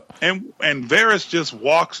 Yep. And Varys just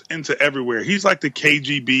walks into everywhere. He's like the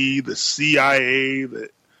KGB, the CIA, the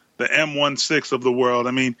M16 of the world.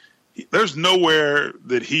 I mean, there's nowhere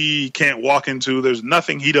that he can't walk into. There's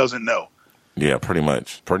nothing he doesn't know. Yeah, pretty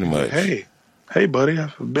much. Hey, buddy,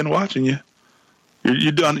 I've been watching you.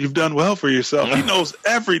 You've done well for yourself. He knows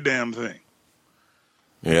every damn thing.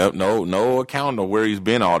 Yep, no account of where he's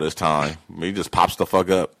been all this time. He just pops the fuck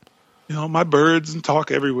up. My birds and talk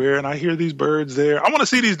everywhere, and I hear these birds there. I want to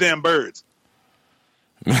see these damn birds.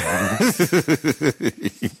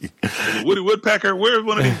 Woody Woodpecker, where's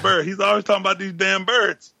one of these birds? He's always talking about these damn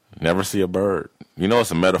birds. Never see a bird.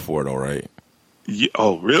 It's a metaphor, though, right? Yeah,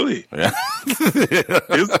 oh, really? Yeah.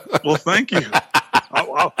 Well, thank you.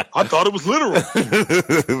 I thought it was literal.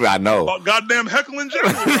 I know. Goddamn Heckle and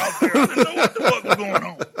Jekyll were out there. I didn't know what the fuck was going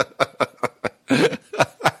on.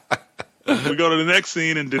 We go to the next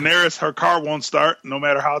scene, and Daenerys, her car won't start, no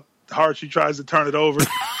matter how hard she tries to turn it over.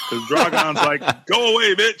 Because Drogon's like, go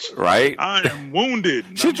away, bitch. Right? I am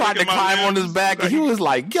wounded. She tried to climb on his back, and he was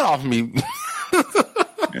like, get off me.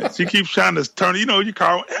 She keeps trying to turn, your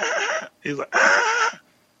car. He's like,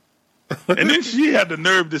 and then she had the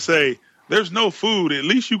nerve to say, there's no food. At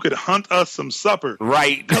least you could hunt us some supper.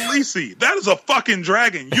 Right. Khaleesi, that is a fucking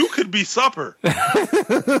dragon. You could be supper.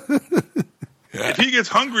 If he gets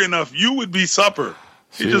hungry enough, you would be supper.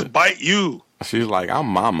 He just bite you. She's like, I'm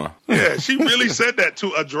mama. Yeah, she really said that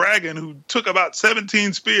to a dragon who took about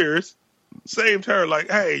 17 spears. Saved her, like,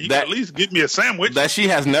 hey, you can at least get me a sandwich. That she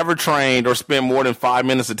has never trained or spent more than 5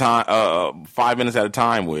 minutes at a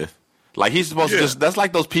time with. Like, he's supposed to that's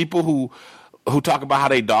like those people who talk about how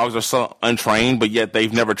their dogs are so untrained, but yet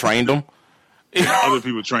they've never trained them. Other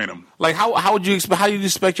people train them. Like, how would you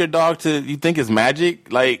expect your dog to, you think it's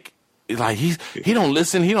magic? Like he don't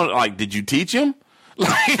listen. He don't, like, did you teach him?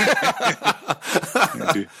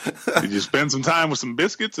 Did you spend some time with some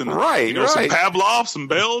biscuits and some right. Pavlov, some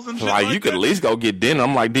bells and shit? Like you could at least go get dinner.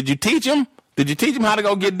 I'm like, did you teach him? Did you teach him how to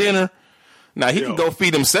go get dinner? Now he can go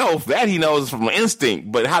feed himself. That he knows from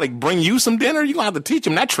instinct. But how to bring you some dinner? You gonna have to teach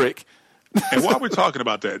him that trick. And while we're talking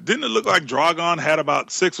about that, didn't it look like Drogon had about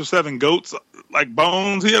 6 or 7 goats, like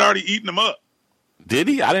bones? He had already eaten them up. Did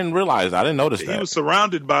he? I didn't realize. I didn't notice that. He was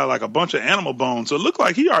surrounded by like a bunch of animal bones, so it looked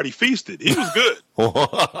like he already feasted. He was good.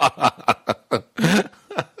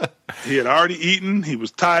 He had already eaten. He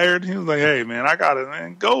was tired. He was like, hey, man, I got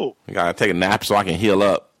to go. I got to take a nap so I can heal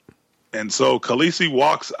up. And so Khaleesi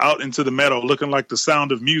walks out into the meadow looking like The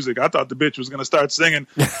Sound of Music. I thought the bitch was going to start singing.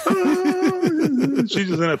 She's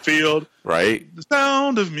just in a field. Right. The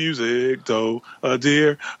sound of music, though,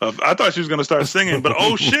 dear. I thought she was going to start singing, but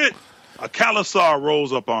oh, shit. A Khalasar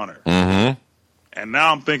rolls up on her. Mm-hmm. And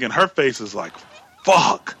now I'm thinking her face is like,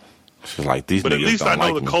 fuck. She's like, these But at niggas least I don't know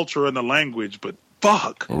like the me. culture and the language. But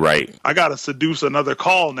fuck, Right. I gotta seduce another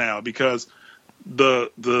call now because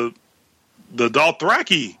the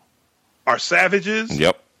Dothraki are savages.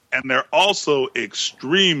 Yep. And they're also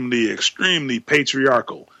extremely, extremely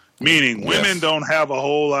patriarchal, meaning women don't have a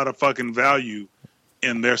whole lot of fucking value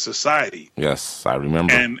in their society. Yes, I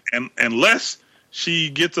remember. And unless she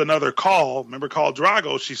gets another call, remember Khal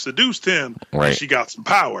Drago, she seduced him, Right. and she got some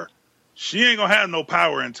power. She ain't gonna have no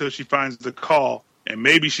power until she finds the call, and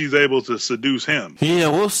maybe she's able to seduce him. Yeah,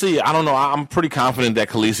 we'll see. I don't know. I'm pretty confident that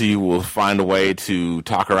Khaleesi will find a way to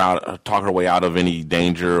talk her way out of any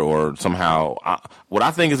danger, or somehow. What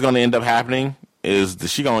I think is going to end up happening is that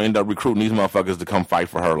she's going to end up recruiting these motherfuckers to come fight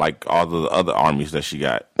for her, like all the other armies that she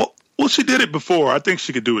got. Well, she did it before. I think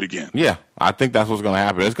she could do it again. Yeah, I think that's what's going to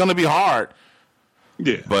happen. It's going to be hard.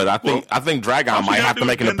 Yeah, but I think Dragon might have to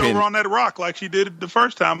make an opinion over on that rock like she did it the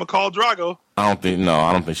first time with Khal Drago. I don't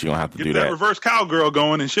think she's gonna have to do that. Get that reverse cowgirl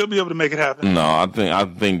going, and she'll be able to make it happen. No, I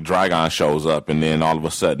think Dragon shows up, and then all of a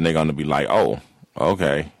sudden they're gonna be like, oh,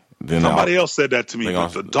 okay. Then somebody else said that to me. But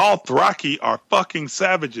the Dothraki are fucking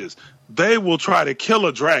savages. They will try to kill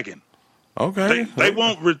a dragon. Okay, they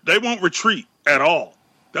won't retreat at all.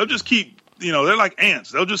 They'll just keep. They're like ants.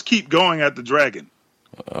 They'll just keep going at the dragon.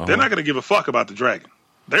 They're not going to give a fuck about the dragon.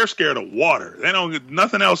 They're scared of water.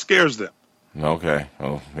 Nothing else scares them. Okay.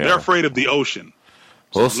 Oh, yeah. They're afraid of the ocean.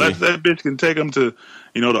 We'll see. Unless that bitch can take them to,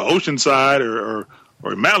 the ocean side or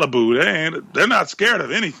Malibu, they're not scared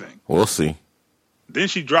of anything. We'll see. Then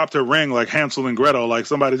she dropped her ring like Hansel and Gretel, like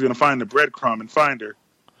somebody's going to find the breadcrumb and find her.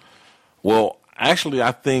 Well, actually,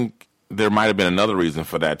 I think there might have been another reason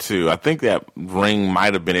for that, too. I think that ring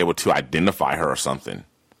might have been able to identify her or something.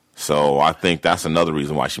 So I think that's another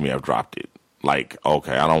reason why she may have dropped it. Like,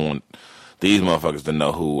 okay, I don't want these motherfuckers to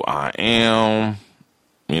know who I am.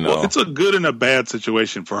 Well, it's a good and a bad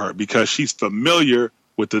situation for her because she's familiar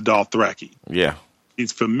with the Dothraki. Yeah.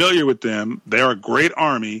 She's familiar with them. They're a great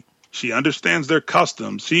army. She understands their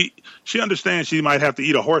customs. She understands she might have to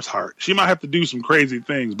eat a horse heart. She might have to do some crazy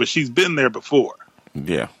things, but she's been there before.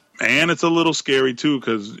 Yeah. And it's a little scary, too,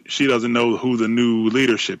 because she doesn't know who the new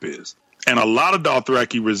leadership is. And a lot of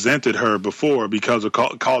Dothraki resented her before because of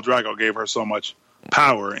Khal Drago gave her so much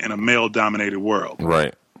power in a male-dominated world.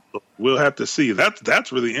 Right. So we'll have to see.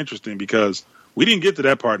 That's really interesting because we didn't get to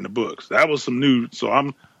that part in the books. That was some new.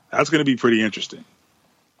 So that's going to be pretty interesting.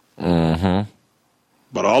 Mm-hmm.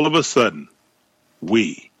 But all of a sudden,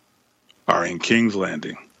 we are in King's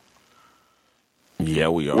Landing. Yeah,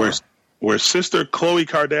 we are. Where Sister Khloe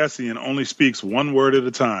Kardashian only speaks one word at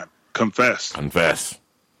a time. Confess. Confess.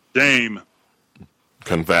 Shame.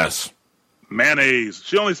 Confess. Mayonnaise.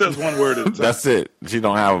 She only says one word at a time. That's it. She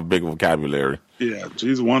don't have a big vocabulary. Yeah,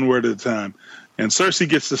 she's one word at a time. And Cersei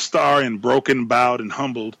gets the star in Broken, Bowed, and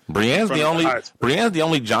Humbled. Brienne's the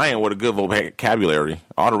only giant with a good vocabulary.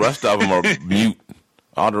 All the rest of them are mute.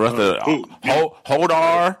 All the rest of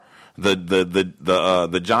Hodor,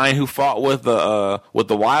 the giant who fought with the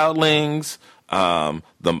wildlings,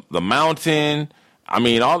 the mountain. I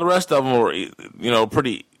mean, all the rest of them were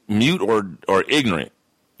pretty mute or ignorant.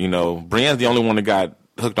 Brienne's the only one that got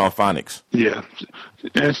hooked on phonics. Yeah.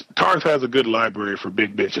 And Tarth has a good library for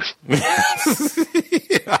big bitches.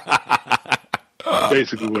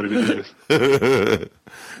 Basically what it is.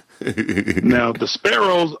 Now, the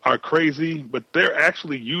Sparrows are crazy, but they're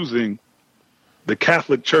actually using the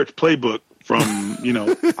Catholic Church playbook from,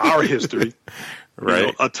 our history.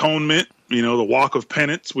 Right. Atonement, the walk of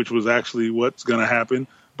penance, which was actually what's going to happen.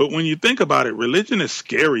 But when you think about it, religion is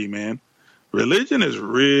scary, man. Religion is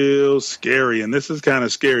real scary, and this is kind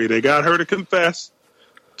of scary. They got her to confess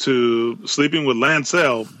to sleeping with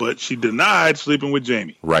Lancel, but she denied sleeping with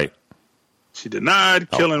Jaime. Right. She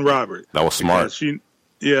denied killing Robert. That was smart.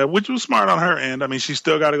 Which was smart on her end. I mean, she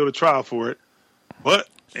still got to go to trial for it. But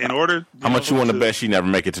in order... How much you want to bet she never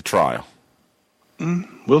make it to trial?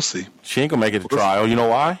 We'll see. She ain't going to make it to trial. You know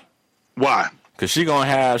why? Why? Because she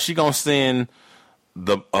gonna send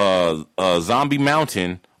the Zombie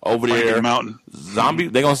Mountain over there. Mountain.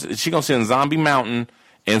 She gonna send Zombie Mountain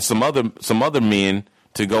and some other men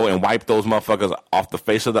to go and wipe those motherfuckers off the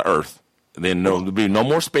face of the earth. Then there'll be no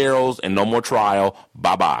more sparrows and no more trial.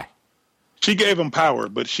 Bye bye. She gave him power,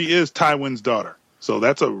 but she is Tywin's daughter, so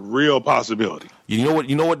that's a real possibility. You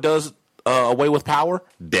know what does away with power?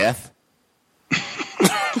 Death.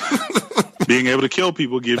 Being able to kill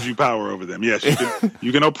people gives you power over them. Yes,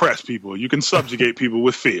 you can oppress people. You can subjugate people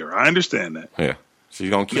with fear. I understand that. Yeah. She's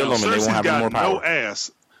going to kill them and they won't have any more power. No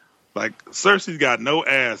ass. Like, Cersei's got no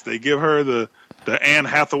ass. They give her the Anne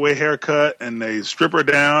Hathaway haircut and they strip her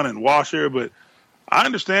down and wash her. But I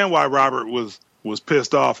understand why Robert was was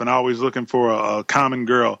pissed off and always looking for a common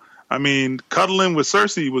girl. I mean, cuddling with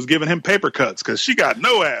Cersei was giving him paper cuts because she got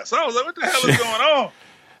no ass. I was like, what the hell is going on?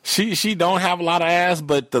 She don't have a lot of ass,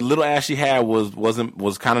 but the little ass she had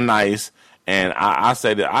was kind of nice. And I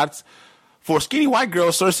said that for a skinny white girl,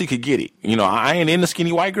 Cersei could get it. You know, I ain't into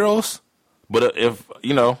skinny white girls, but if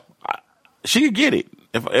you know, she could get it.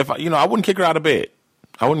 If you know, I wouldn't kick her out of bed.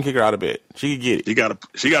 I wouldn't kick her out of bed. She could get it.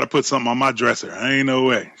 She got to put something on my dresser. I ain't no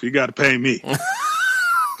way. She got to pay me.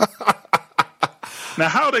 Now,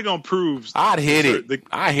 how are they gonna prove? I'd hit it.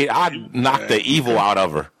 I'd knock the evil out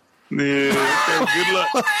of her. Yeah, okay, good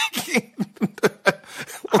luck.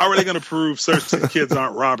 How are they gonna prove Cersei's kids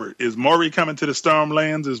aren't Robert? Is Maury coming to the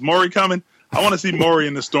Stormlands? Is Maury coming? I want to see Maury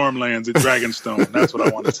in the Stormlands at Dragonstone. That's what I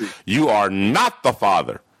want to see. You are not the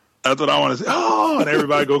father. That's what I want to see. Oh, and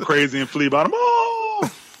everybody go crazy and flee about him.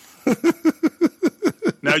 Oh.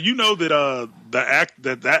 Now you know that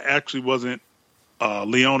that actually wasn't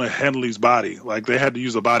Leona Henley's body. Like they had to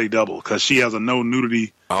use a body double because she has a no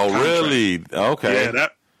nudity. Oh, contract. Really? Okay. Yeah,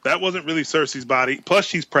 that wasn't really Cersei's body. Plus,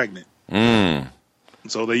 she's pregnant.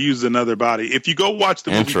 So they used another body. If you go watch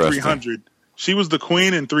the movie 300, she was the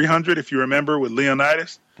queen in 300, if you remember, with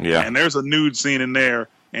Leonidas. Yeah. And there's a nude scene in there,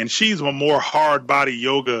 and she's a more hard body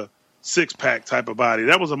yoga six-pack type of body.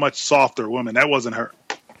 That was a much softer woman. That wasn't her.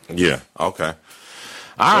 Yeah. Okay.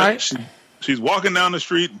 All right. She's walking down the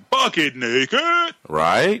street bucket naked.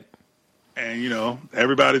 Right. And, you know,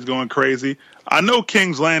 everybody's going crazy. I know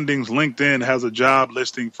King's Landing's LinkedIn has a job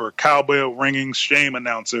listing for cowbell ringing shame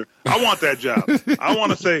announcer. I want that job. I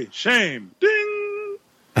want to say, shame, ding,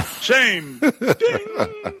 shame, ding.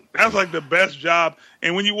 That's like the best job.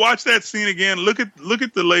 And when you watch that scene again, look at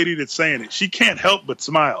the lady that's saying it. She can't help but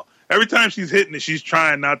smile. Every time she's hitting it, she's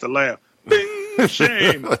trying not to laugh. Ding,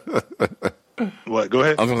 shame. What? Go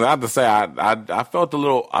ahead. I was going to have to say I felt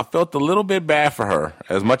a little bit bad for her.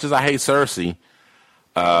 As much as I hate Cersei,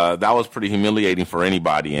 that was pretty humiliating for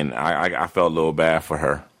anybody, and I felt a little bad for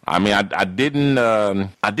her. I mean, I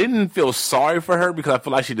didn't feel sorry for her because I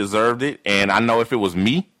feel like she deserved it, and I know if it was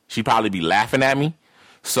me, she'd probably be laughing at me.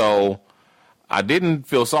 So I didn't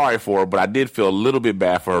feel sorry for her, but I did feel a little bit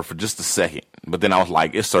bad for her for just a second. But then I was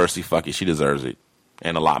like, it's Cersei, fuck it, she deserves it,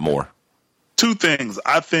 and a lot more. Two things.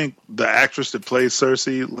 I think the actress that plays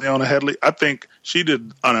Cersei, Leona Headley, I think she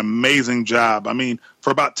did an amazing job. I mean,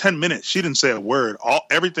 for about 10 minutes, she didn't say a word.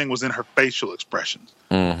 Everything was in her facial expressions.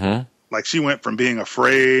 Mm-hmm. Like she went from being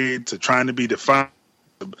afraid to trying to be defiant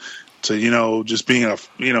to you know, just being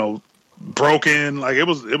broken. Like it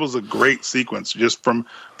was a great sequence just from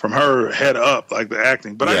her head up, like the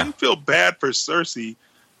acting. But I didn't feel bad for Cersei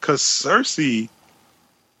because Cersei.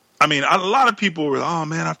 I mean, a lot of people were, oh,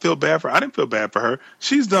 man, I feel bad for her. I didn't feel bad for her.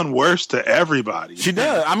 She's done worse to everybody. She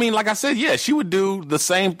does. I mean, like I said, yeah, she would do the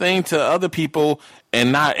same thing to other people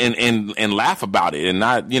and not and laugh about it and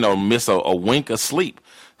not, you know, miss a wink of sleep.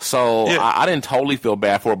 So yeah. I didn't totally feel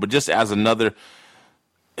bad for her, but just as another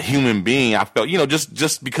human being, I felt, you know,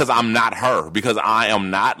 just because I'm not her, because I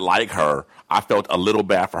am not like her, I felt a little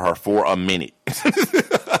bad for her for a minute.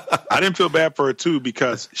 I didn't feel bad for her, too,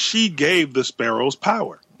 because she gave the sparrows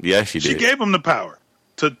power. Yeah, she did. She gave them the power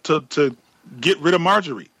to get rid of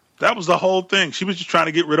Marjorie. That was the whole thing. She was just trying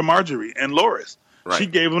to get rid of Marjorie and Loras. Right. She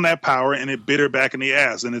gave them that power, and it bit her back in the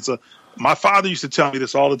ass. And my father used to tell me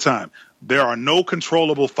this all the time. There are no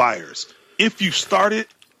controllable fires. If you start it,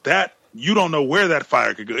 you don't know where that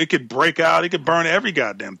fire could go. It could break out. It could burn every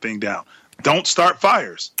goddamn thing down. Don't start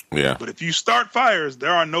fires. Yeah. But if you start fires,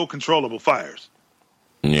 there are no controllable fires.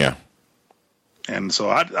 Yeah. And so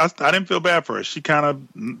I didn't feel bad for her. She kind of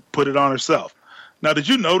put it on herself. Now, did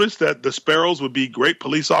you notice that the Sparrows would be great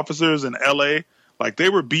police officers in L.A.? Like, they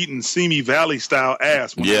were beating Simi Valley-style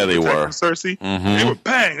ass. When they were. Cersei. Mm-hmm. They were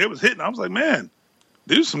bang. They was hitting. I was like, man,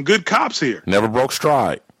 there's some good cops here. Never broke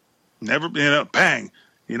stride. Never, bang,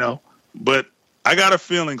 But I got a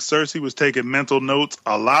feeling Cersei was taking mental notes.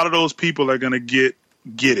 A lot of those people are going to get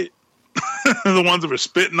it. The ones that were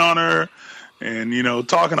spitting on her. And,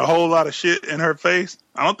 talking a whole lot of shit in her face.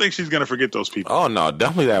 I don't think she's going to forget those people. Oh, no.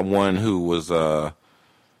 Definitely that one who was the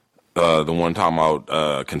one talking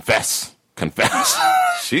about confess.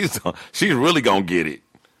 She's really going to get it.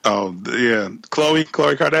 Oh, yeah. Khloe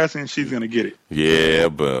Kardashian, she's going to get it. Yeah,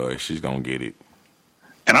 but she's going to get it.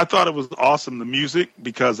 And I thought it was awesome, the music,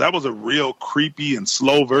 because that was a real creepy and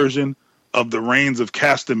slow version of the Reigns of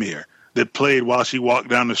Castamere that played while she walked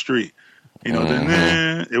down the street.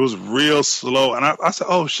 It was real slow. And I said,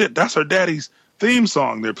 oh, shit, that's her daddy's theme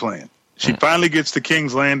song they're playing. She finally gets to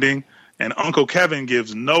King's Landing, and Uncle Kevin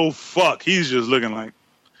gives no fuck. He's just looking like,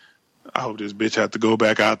 I hope this bitch have to go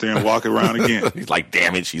back out there and walk around again. He's like,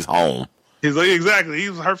 damn it, she's home. He's like, exactly.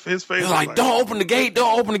 His face. He's like, don't open the gate.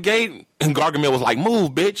 Don't open the gate. And Gargamel was like,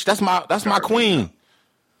 move, bitch. That's my queen.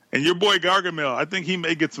 And your boy Gargamel, I think he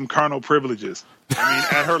may get some carnal privileges. I mean,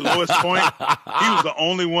 at her lowest point, he was the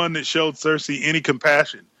only one that showed Cersei any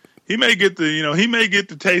compassion. He may get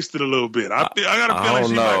to taste it a little bit. I got a feeling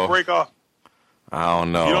she might break off. I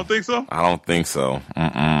don't know. You don't think so? I don't think so.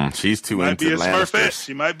 She's too into Lannisters.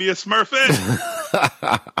 She might be a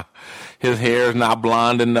Smurfette. His hair is not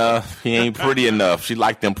blonde enough. He ain't pretty enough. She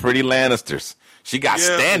like them pretty Lannisters. She got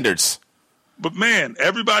standards. But man,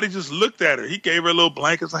 everybody just looked at her. He gave her a little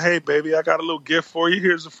blanket. Said, "Hey, baby, I got a little gift for you.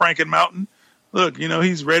 Here's the Franken Mountain. Look,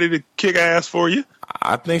 he's ready to kick ass for you."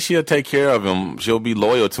 I think she'll take care of him. She'll be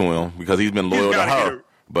loyal to him because he's been loyal to her.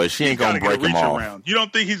 But she ain't gonna break him off. Around. You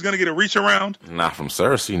don't think he's gonna get a reach around? Not from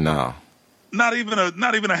Cersei, nah. Not even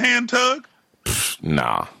a hand tug?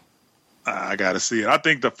 Nah. I gotta see it. I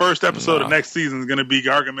think the first episode of next season is gonna be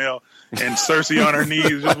Gargamel and Cersei on her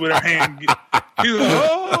knees, just with her hand. He's like,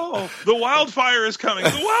 "Oh, the wildfire is coming!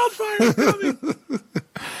 The wildfire is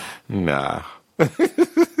coming!" Nah.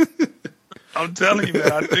 I'm telling you,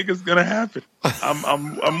 man. I think it's gonna happen.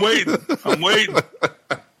 I'm waiting. I'm waiting.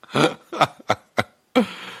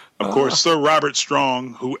 Of course, Sir Robert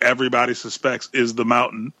Strong, who everybody suspects is the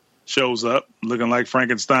Mountain, shows up looking like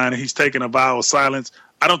Frankenstein, and he's taking a vow of silence.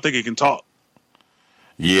 I don't think he can talk.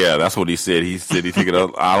 Yeah, that's what he said. He said he took it.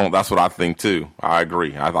 That's what I think too. I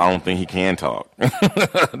agree. I don't think he can talk.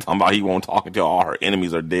 Talking about he won't talk until all her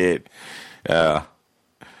enemies are dead.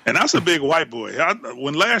 And that's a big white boy.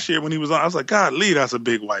 Last year when he was on, I was like, God, Lee, that's a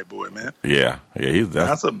big white boy, man. Yeah.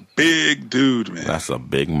 That's a big dude, man. That's a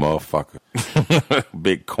big motherfucker.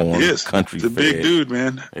 Big corn country. It's a big dude,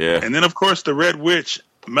 man. Yeah. And then of course the Red Witch,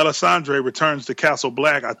 Melisandre, returns to Castle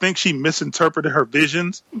Black. I think she misinterpreted her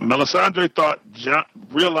visions. Melisandre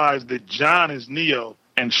realized that Jon is Neo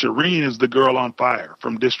and Shireen is the girl on fire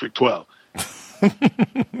from District 12.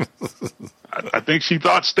 I think she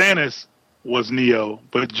thought Stannis was Neo,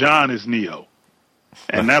 but Jon is Neo.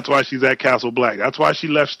 And that's why she's at Castle Black. That's why she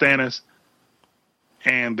left Stannis.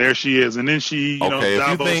 And there she is. And then she,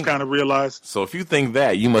 Davos kind of realized. So if you think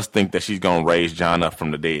that, you must think that she's going to raise Jon up from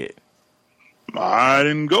the dead. I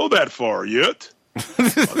didn't go that far yet. I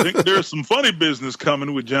think there's some funny business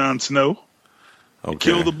coming with Jon Snow. Okay.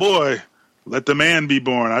 Kill the boy. Let the man be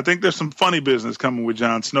born. I think there's some funny business coming with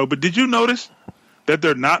Jon Snow. But did you notice that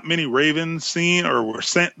there are not many ravens seen or were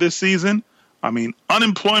sent this season? I mean,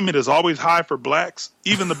 unemployment is always high for blacks,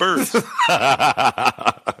 even the birds.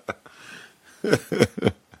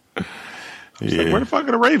 Like, where the fuck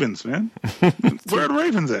are the ravens, man? Where are the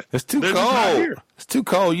ravens at? It's too cold. It's too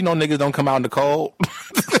cold. Niggas don't come out in the cold.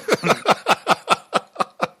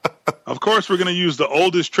 Of course, we're going to use the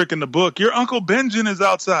oldest trick in the book. Your Uncle Benjen is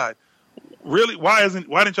outside. Really? Why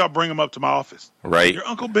didn't y'all bring him up to my office? Right. Your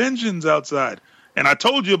Uncle Benjen's outside. And I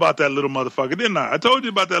told you about that little motherfucker, didn't I? I told you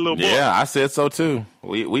about that little boy. Yeah, I said so too.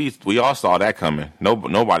 We all saw that coming.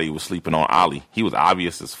 Nobody was sleeping on Ollie. He was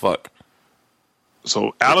obvious as fuck.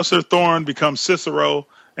 So Alistair Thorne becomes Cicero,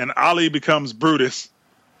 and Ollie becomes Brutus.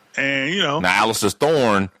 And, Now, Alistair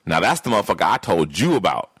Thorne, that's the motherfucker I told you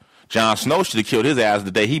about. Jon Snow should have killed his ass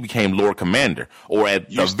the day he became Lord Commander. Or at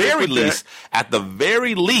the very least,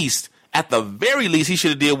 he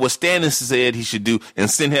should have did what Stannis said he should do and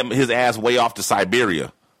send his ass way off to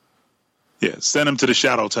Siberia. Yeah, send him to the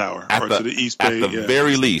Shadow Tower to the East Bay. At the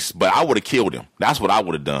very least, but I would have killed him. That's what I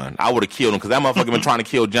would have done. I would have killed him because that motherfucker been trying to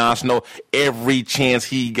kill Jon Snow every chance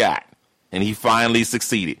he got, and he finally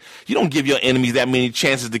succeeded. You don't give your enemies that many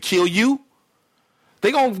chances to kill you.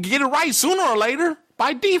 They gonna get it right sooner or later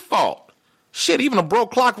by default. Shit, even a broke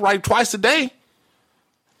clock right twice a day.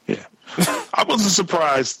 Yeah, I wasn't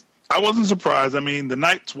surprised. I mean, the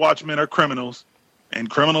Night's Watchmen are criminals. And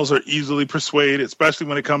criminals are easily persuaded, especially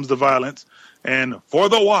when it comes to violence. And for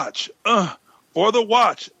the watch. I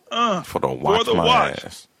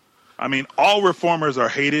mean, all reformers are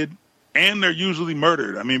hated, and they're usually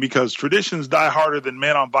murdered. I mean, because traditions die harder than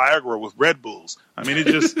men on Viagra with Red Bulls. I mean,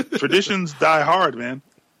 traditions die hard, man.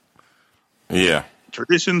 Yeah.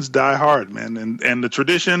 Traditions die hard, man. And the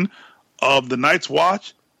tradition of the Night's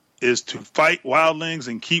Watch is to fight wildlings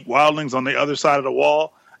and keep wildlings on the other side of the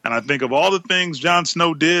wall. And I think of all the things Jon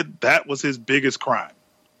Snow did, that was his biggest crime.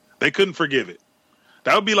 They couldn't forgive it.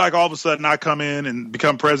 That would be like all of a sudden I come in and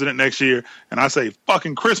become president next year and I say,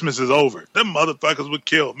 fucking Christmas is over. Them motherfuckers would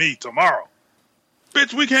kill me tomorrow.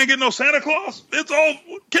 Bitch, we can't get no Santa Claus. It's all,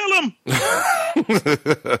 kill him.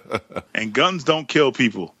 And guns don't kill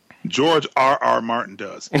people. George R.R. Martin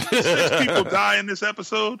does. 6 people die in this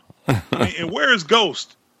episode. I mean, and where is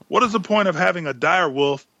Ghost? What is the point of having a dire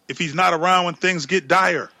wolf if he's not around when things get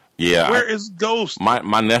dire? Yeah. Where is Ghost?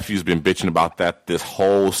 My nephew's been bitching about that this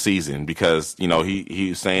whole season because,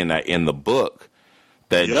 he's saying that in the book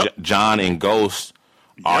that John and Ghost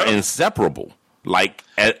are inseparable. Like,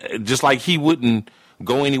 just like he wouldn't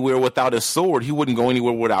go anywhere without his sword, he wouldn't go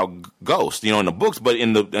anywhere without Ghost, in the books. But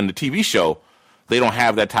in the TV show, they don't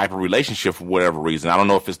have that type of relationship for whatever reason. I don't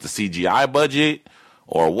know if it's the CGI budget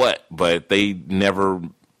or what, but they never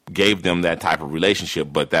gave them that type of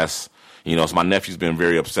relationship. But that's, so my nephew's been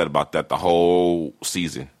very upset about that the whole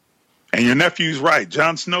season. And your nephew's right.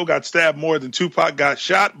 Jon Snow got stabbed more than Tupac got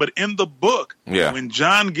shot. But in the book, when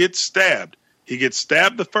Jon gets stabbed, he gets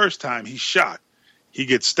stabbed the first time, he's shot. He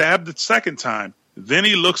gets stabbed the second time. Then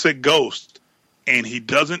he looks at Ghost, and he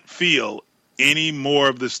doesn't feel any more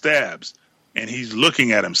of the stabs. And he's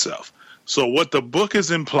looking at himself. So what the book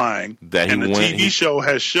is implying, and the TV show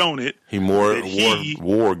has shown it, he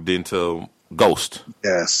warged into Ghost.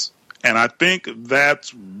 Yes. And I think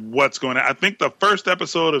that's what's going to... I think the first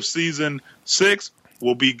episode of season 6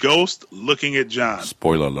 will be Ghost looking at Jon.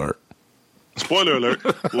 Spoiler alert.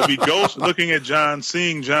 Will be Ghost looking at Jon,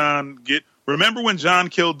 seeing Jon get... Remember when Jon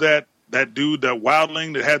killed that dude, that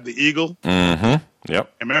wildling that had the eagle? Mm-hmm.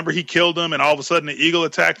 Yep. And remember he killed him, and all of a sudden the eagle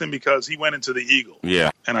attacked him because he went into the eagle.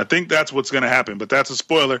 Yeah. And I think that's what's going to happen, but that's a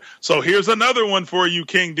spoiler. So here's another one for you,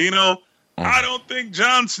 King Dino. I don't think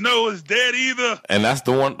Jon Snow is dead either. And that's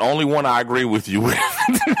the only one I agree with you with.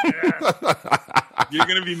 You're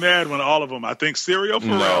going to be mad when all of them. I think Serial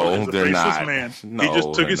Pharrell is a faceless man. He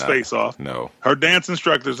just took his face off. No. Her dance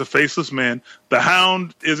instructor is a faceless man. The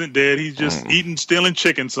Hound isn't dead. He's just stealing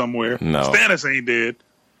chicken somewhere. No. Stannis ain't dead.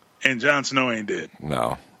 And Jon Snow ain't dead.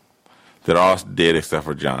 No. They're all dead except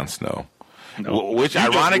for Jon Snow. No. Which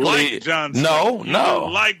ironically, like Jon Snow.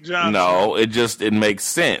 Like Jon Snow. It makes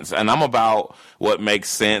sense, and I'm about what makes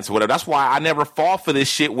sense. Whatever. That's why I never fall for this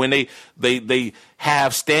shit when they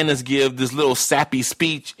have Stannis give this little sappy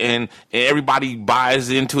speech, and everybody buys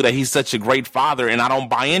into that he's such a great father, and I don't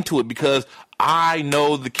buy into it because I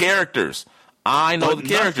know the characters.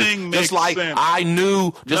 Just like sense. I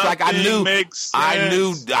knew, just nothing like I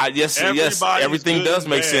knew, yes, everything does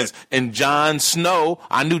make sense. And Jon Snow,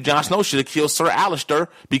 I knew Jon Snow should have killed Sir Alistair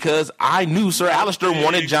because I knew Sir Alistair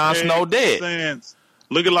wanted Jon Snow dead. Sense.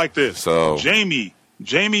 Look at it like this. So Jaime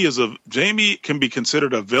can be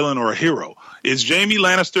considered a villain or a hero. Is Jaime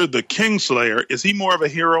Lannister the Kingslayer? Is he more of a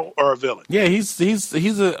hero or a villain? Yeah, he's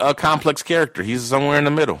a complex character. He's somewhere in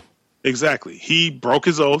the middle. Exactly. He broke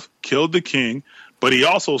his oath, killed the king, but he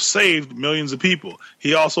also saved millions of people.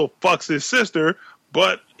 He also fucks his sister,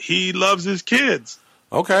 but he loves his kids.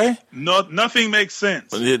 Okay. No, nothing makes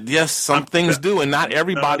sense. Yes, some things do, and not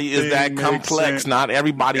everybody is that complex. Not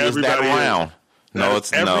everybody is that round. No,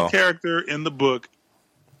 it's every character in the book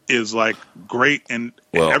is like great, and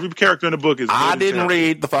every character in the book is. I didn't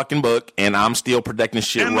read the fucking book, and I'm still predicting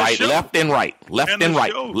shit left and right. And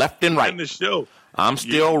the show. I'm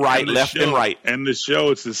still right, left and right. And the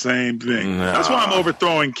show, it's the same thing. No. That's why I'm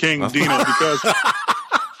overthrowing King Dino, because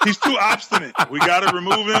he's too obstinate. We got to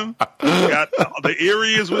remove him. The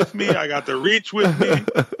Erie is with me. I got the Reach with me.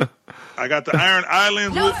 I got the Iron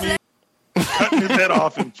Islands with me. Cutting his head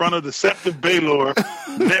off in front of the Septive Baelor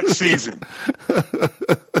next season.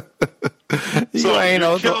 So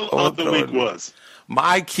your kill of the week was?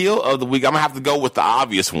 My kill of the week, I'm going to have to go with the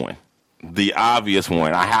obvious one.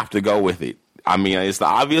 I have to go with it. I mean, it's the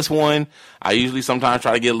obvious one. I usually sometimes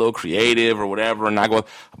try to get a little creative or whatever, and I go,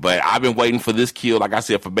 but I've been waiting for this kill, like I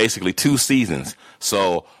said, for basically 2 seasons.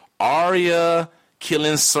 So, Arya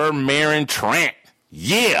killing Sir Meryn Trant.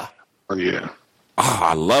 Yeah. Oh, yeah. Oh,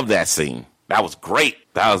 I love that scene. That was great.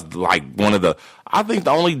 That was like I think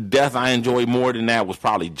the only death I enjoyed more than that was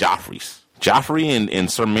probably Joffrey's. Joffrey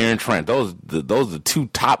and Sir Meryn Trant. Those are the 2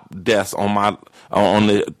 top deaths on my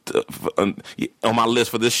list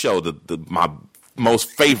for this show. My most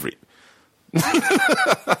favorite.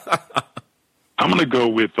 I'm going to go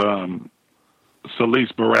with Selyse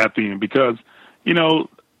Baratheon because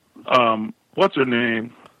what's her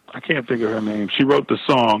name? I can't think of her name. She wrote the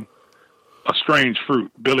song "A Strange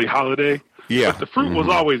Fruit." Billie Holiday. Yeah, but the fruit was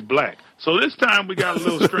always black. So this time we got a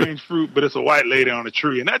little strange fruit, but it's a white lady on a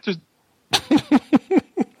tree, and that just.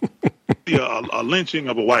 A lynching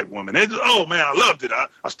of a white woman. Oh man, I loved it. I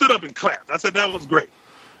stood up and clapped. I said that was great.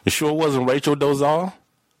 You sure it wasn't Rachel Dolezal?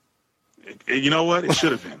 You know what? It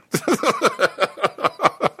should have been.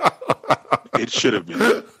 It should have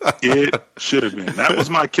been. That was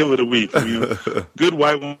my kill of the week. Good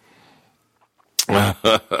white woman.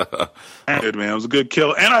 Good man. It was a good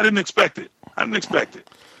kill, and I didn't expect it. I didn't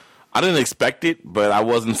expect it, but I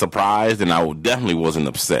wasn't surprised, and I definitely wasn't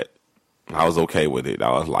upset. I was okay with it.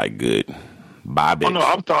 I was like, good. Bye, bitch. Oh, no,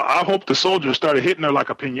 I hope the soldiers started hitting her like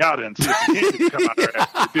a piñata and see if the candy come out her ass.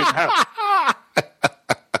 It didn't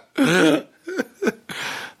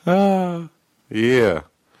happen. Yeah.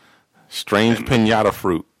 Strange piñata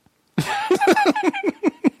fruit.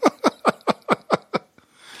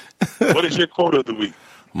 What is your quote of the week?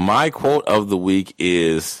 My quote of the week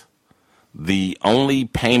is, the only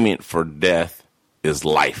payment for death is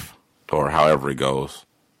life, or however it goes.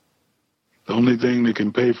 The only thing that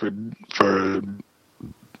can pay for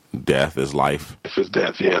death is life. is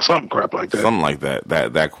death. Yeah, something crap like that. Something like that.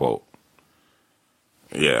 That quote.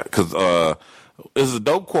 Yeah, because it's a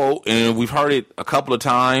dope quote, and we've heard it a couple of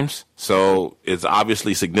times, so it's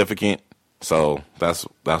obviously significant. So that's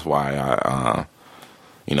why I,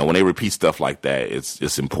 when they repeat stuff like that,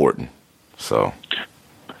 it's important. So.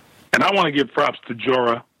 And I want to give props to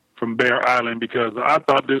Jorah from Bear Island, because I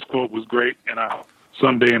thought this quote was great, and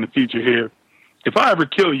someday in the future here, if I ever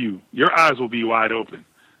kill you, your eyes will be wide open.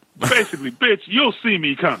 Basically, bitch, you'll see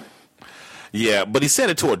me coming. Yeah, but he said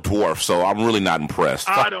it to a dwarf, so I'm really not impressed.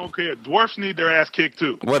 I don't care. Dwarfs need their ass kicked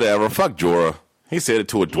too. Whatever. Fuck Jorah. He said it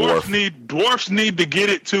to a dwarf. Dwarfs need to get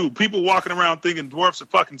it too. People walking around thinking dwarfs are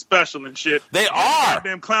fucking special and shit. They are.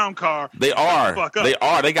 Goddamn clown car. They are. They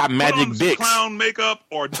are. They got magic Put on dicks. Clown makeup,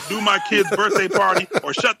 or do my kid's birthday party,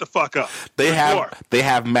 or shut the fuck up. They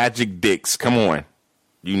have magic dicks. Come on.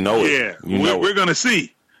 You know it. Yeah, we're gonna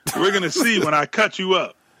see. We're gonna see when I cut you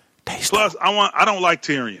up. Plus, I don't like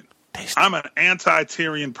Tyrion. I'm an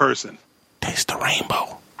anti-Tyrion person. Taste the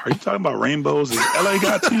rainbow. Are you talking about rainbows? Has LA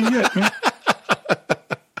got to you yet, man?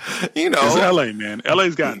 It's LA, man.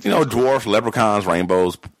 LA's gotten to you. Dwarfs, leprechauns,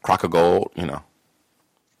 rainbows, crock of gold, Now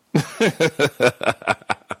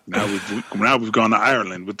we've gone to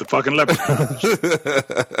Ireland with the fucking leprechauns.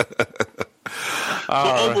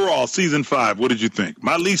 So overall, season 5, what did you think?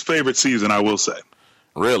 My least favorite season, I will say.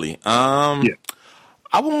 Really? Yeah.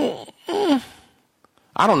 I won't.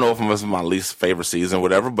 I don't know if it was my least favorite season, or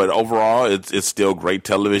whatever, but overall, it's still great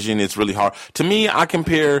television. It's really hard. To me, I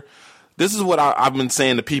compare. This is what I've been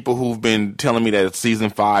saying to people who've been telling me that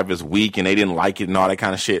season 5 is weak and they didn't like it and all that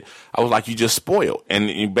kind of shit. I was like, you just spoiled.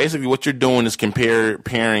 And basically, what you're doing is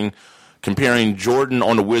comparing Jordan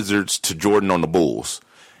on the Wizards to Jordan on the Bulls.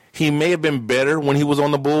 He may have been better when he was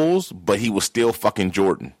on the Bulls, but he was still fucking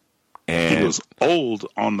Jordan. And he was old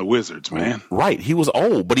on the Wizards, man. Right. He was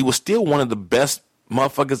old, but he was still one of the best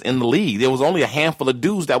motherfuckers in the league. There was only a handful of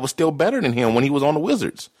dudes that was still better than him when he was on the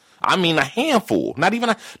Wizards. I mean, a handful. Not even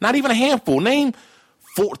a handful. Name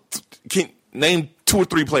 2 or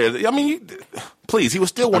 3 players. I mean, please, he was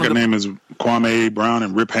still one of the... name is Kwame Brown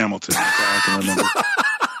and Rip Hamilton. I can remember.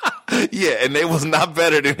 Yeah, and they was not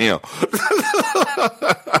better than him.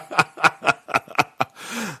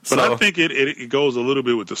 But I think it goes a little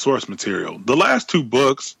bit with the source material. The last 2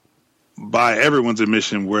 books, by everyone's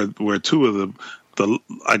admission, were 2 of the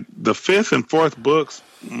 5th and 4th books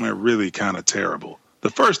were really kind of terrible. The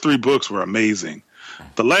first 3 books were amazing.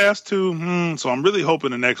 The last 2, so I'm really hoping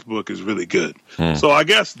the next book is really good. So I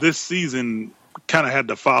guess this season kind of had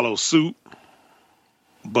to follow suit.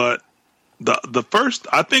 But the first,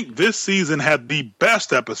 I think this season had the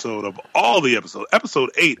best episode of all the episodes. Episode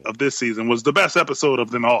 8 of this season was the best episode of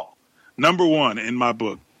them all. Number 1 in my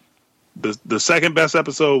book. The second best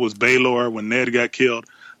episode was Baelor when Ned got killed.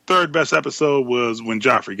 Third best episode was when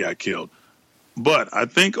Joffrey got killed. But I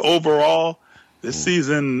think overall, this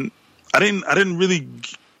season, I didn't really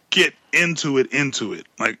get into it.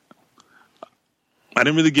 Like, I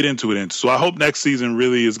didn't really get into it. So I hope next season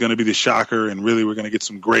really is going to be the shocker, and really we're going to get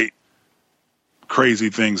some great, crazy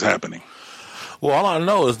things happening. Well, all I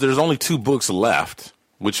know is there's only 2 books left,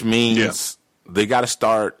 which means they got to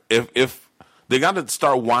start. If they got to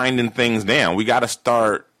start winding things down, we have to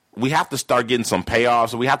start getting some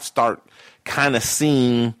payoffs. We have to start kind of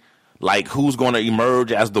seeing like who's going to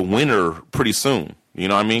emerge as the winner pretty soon. You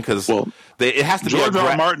know what I mean? Because it has to be. George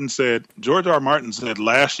R. Martin said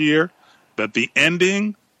last year that the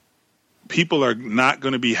ending, people are not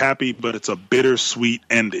going to be happy, but it's a bittersweet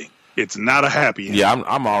ending. It's not a happy ending. Yeah,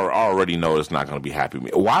 I'm already know it's not going to be happy.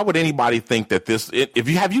 Why would anybody think that this?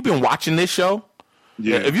 Have you been watching this show?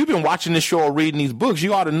 Yeah. If you've been watching this show or reading these books,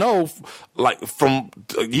 you ought to know, like from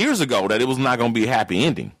years ago, that it was not going to be a happy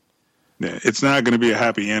ending. Yeah, it's not going to be a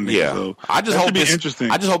happy ending. Yeah, so I just hope it's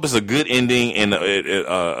interesting. I just hope it's a good ending, and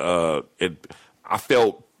I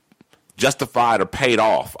felt justified or paid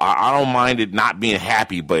off. I don't mind it not being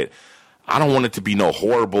happy, but I don't want it to be no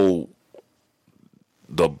horrible,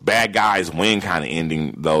 the bad guys win kind of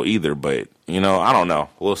ending though either. But I don't know.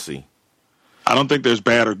 We'll see. I don't think there's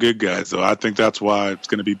bad or good guys, though. I think that's why it's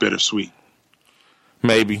going to be bittersweet.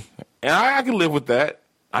 Maybe. And I can live with that.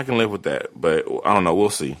 I can live with that, but I don't know. We'll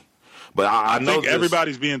see. But I know think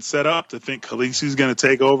everybody's being set up to think Khaleesi's going to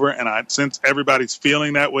take over, and since everybody's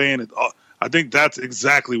feeling that way, and I think that's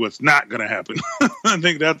exactly what's not going to happen. I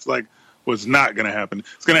think that's like what's not going to happen.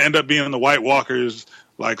 It's going to end up being the White Walkers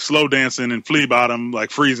like slow dancing and flea bottom,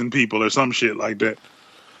 like freezing people or some shit like that.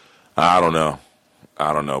 I don't know,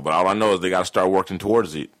 but all I know is they got to start working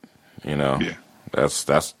towards it. You know, yeah. That's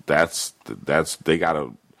they got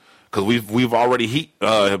to, because we've already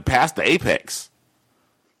passed the apex.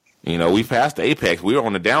 You know, we passed the apex. We're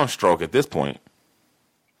on the downstroke at this point.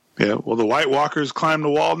 Yeah, well, the White Walkers climb the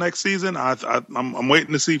wall next season. I'm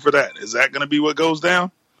waiting to see for that. Is that going to be what goes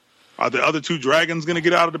down? Are the other two dragons going to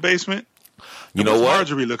get out of the basement? You know what?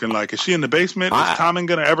 What's Marjorie looking like? Is she in the basement? Is Tommen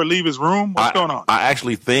going to ever leave his room? What's going on? I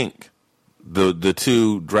actually think the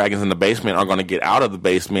two dragons in the basement are going to get out of the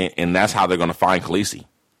basement, and that's how they're going to find Khaleesi.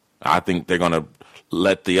 I think they're going to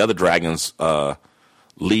let the other dragons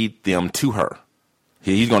lead them to her.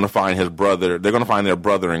 He's going to find his brother. They're going to find their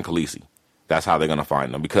brother in Khaleesi. That's how they're going to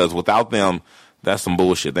find them. Because without them, that's some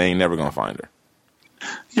bullshit. They ain't never going to find her.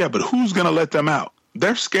 Yeah, but who's going to let them out?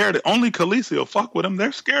 They're scared. Only Khaleesi will fuck with them.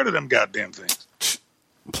 They're scared of them goddamn things.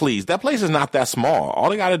 Please, that place is not that small. All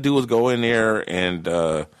they got to do is go in there and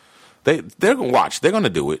they're going to watch. They're going to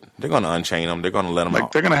do it. They're going to unchain them. They're going to let them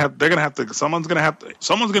out. They're going to have to. Someone's going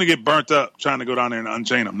to get burnt up trying to go down there and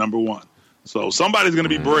unchain them. Number one. So somebody's going to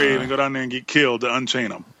be brave and go down there and get killed to unchain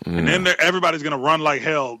them. And then everybody's going to run like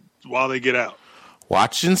hell while they get out.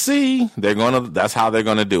 Watch and see. That's how they're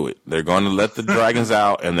going to do it. They're going to let the dragons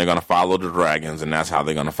out, and they're going to follow the dragons, and that's how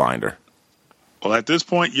they're going to find her. Well, at this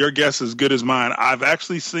point, your guess is as good as mine. I've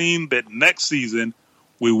actually seen that next season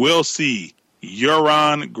we will see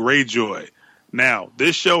Euron Greyjoy. Now,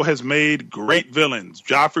 this show has made great villains.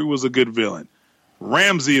 Joffrey was a good villain.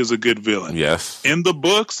 Ramsay is a good villain. Yes. In the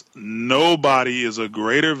books, nobody is a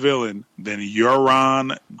greater villain than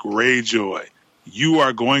Euron Greyjoy. You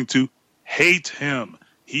are going to hate him.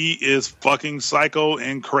 He is fucking psycho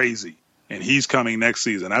and crazy. And he's coming next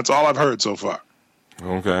season. That's all I've heard so far.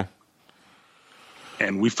 Okay.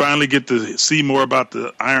 And we finally get to see more about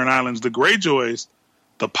the Iron Islands. The Greyjoys,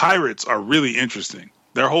 the pirates, are really interesting.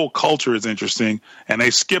 Their whole culture is interesting. And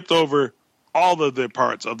they skipped over all of the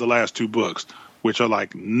parts of the last two books, which are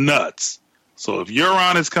like nuts. So if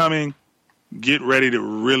Euron is coming, get ready to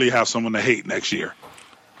really have someone to hate next year.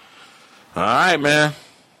 All right, man.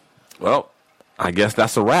 Well, I guess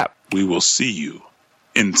that's a wrap. We will see you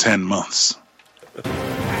in 10 months.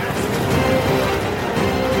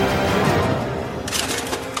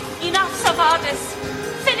 Enough of all this.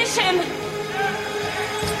 Finish him.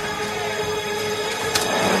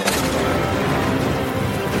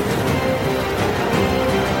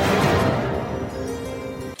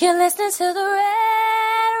 You're listening to the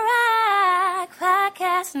Red Rock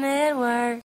Podcast Network.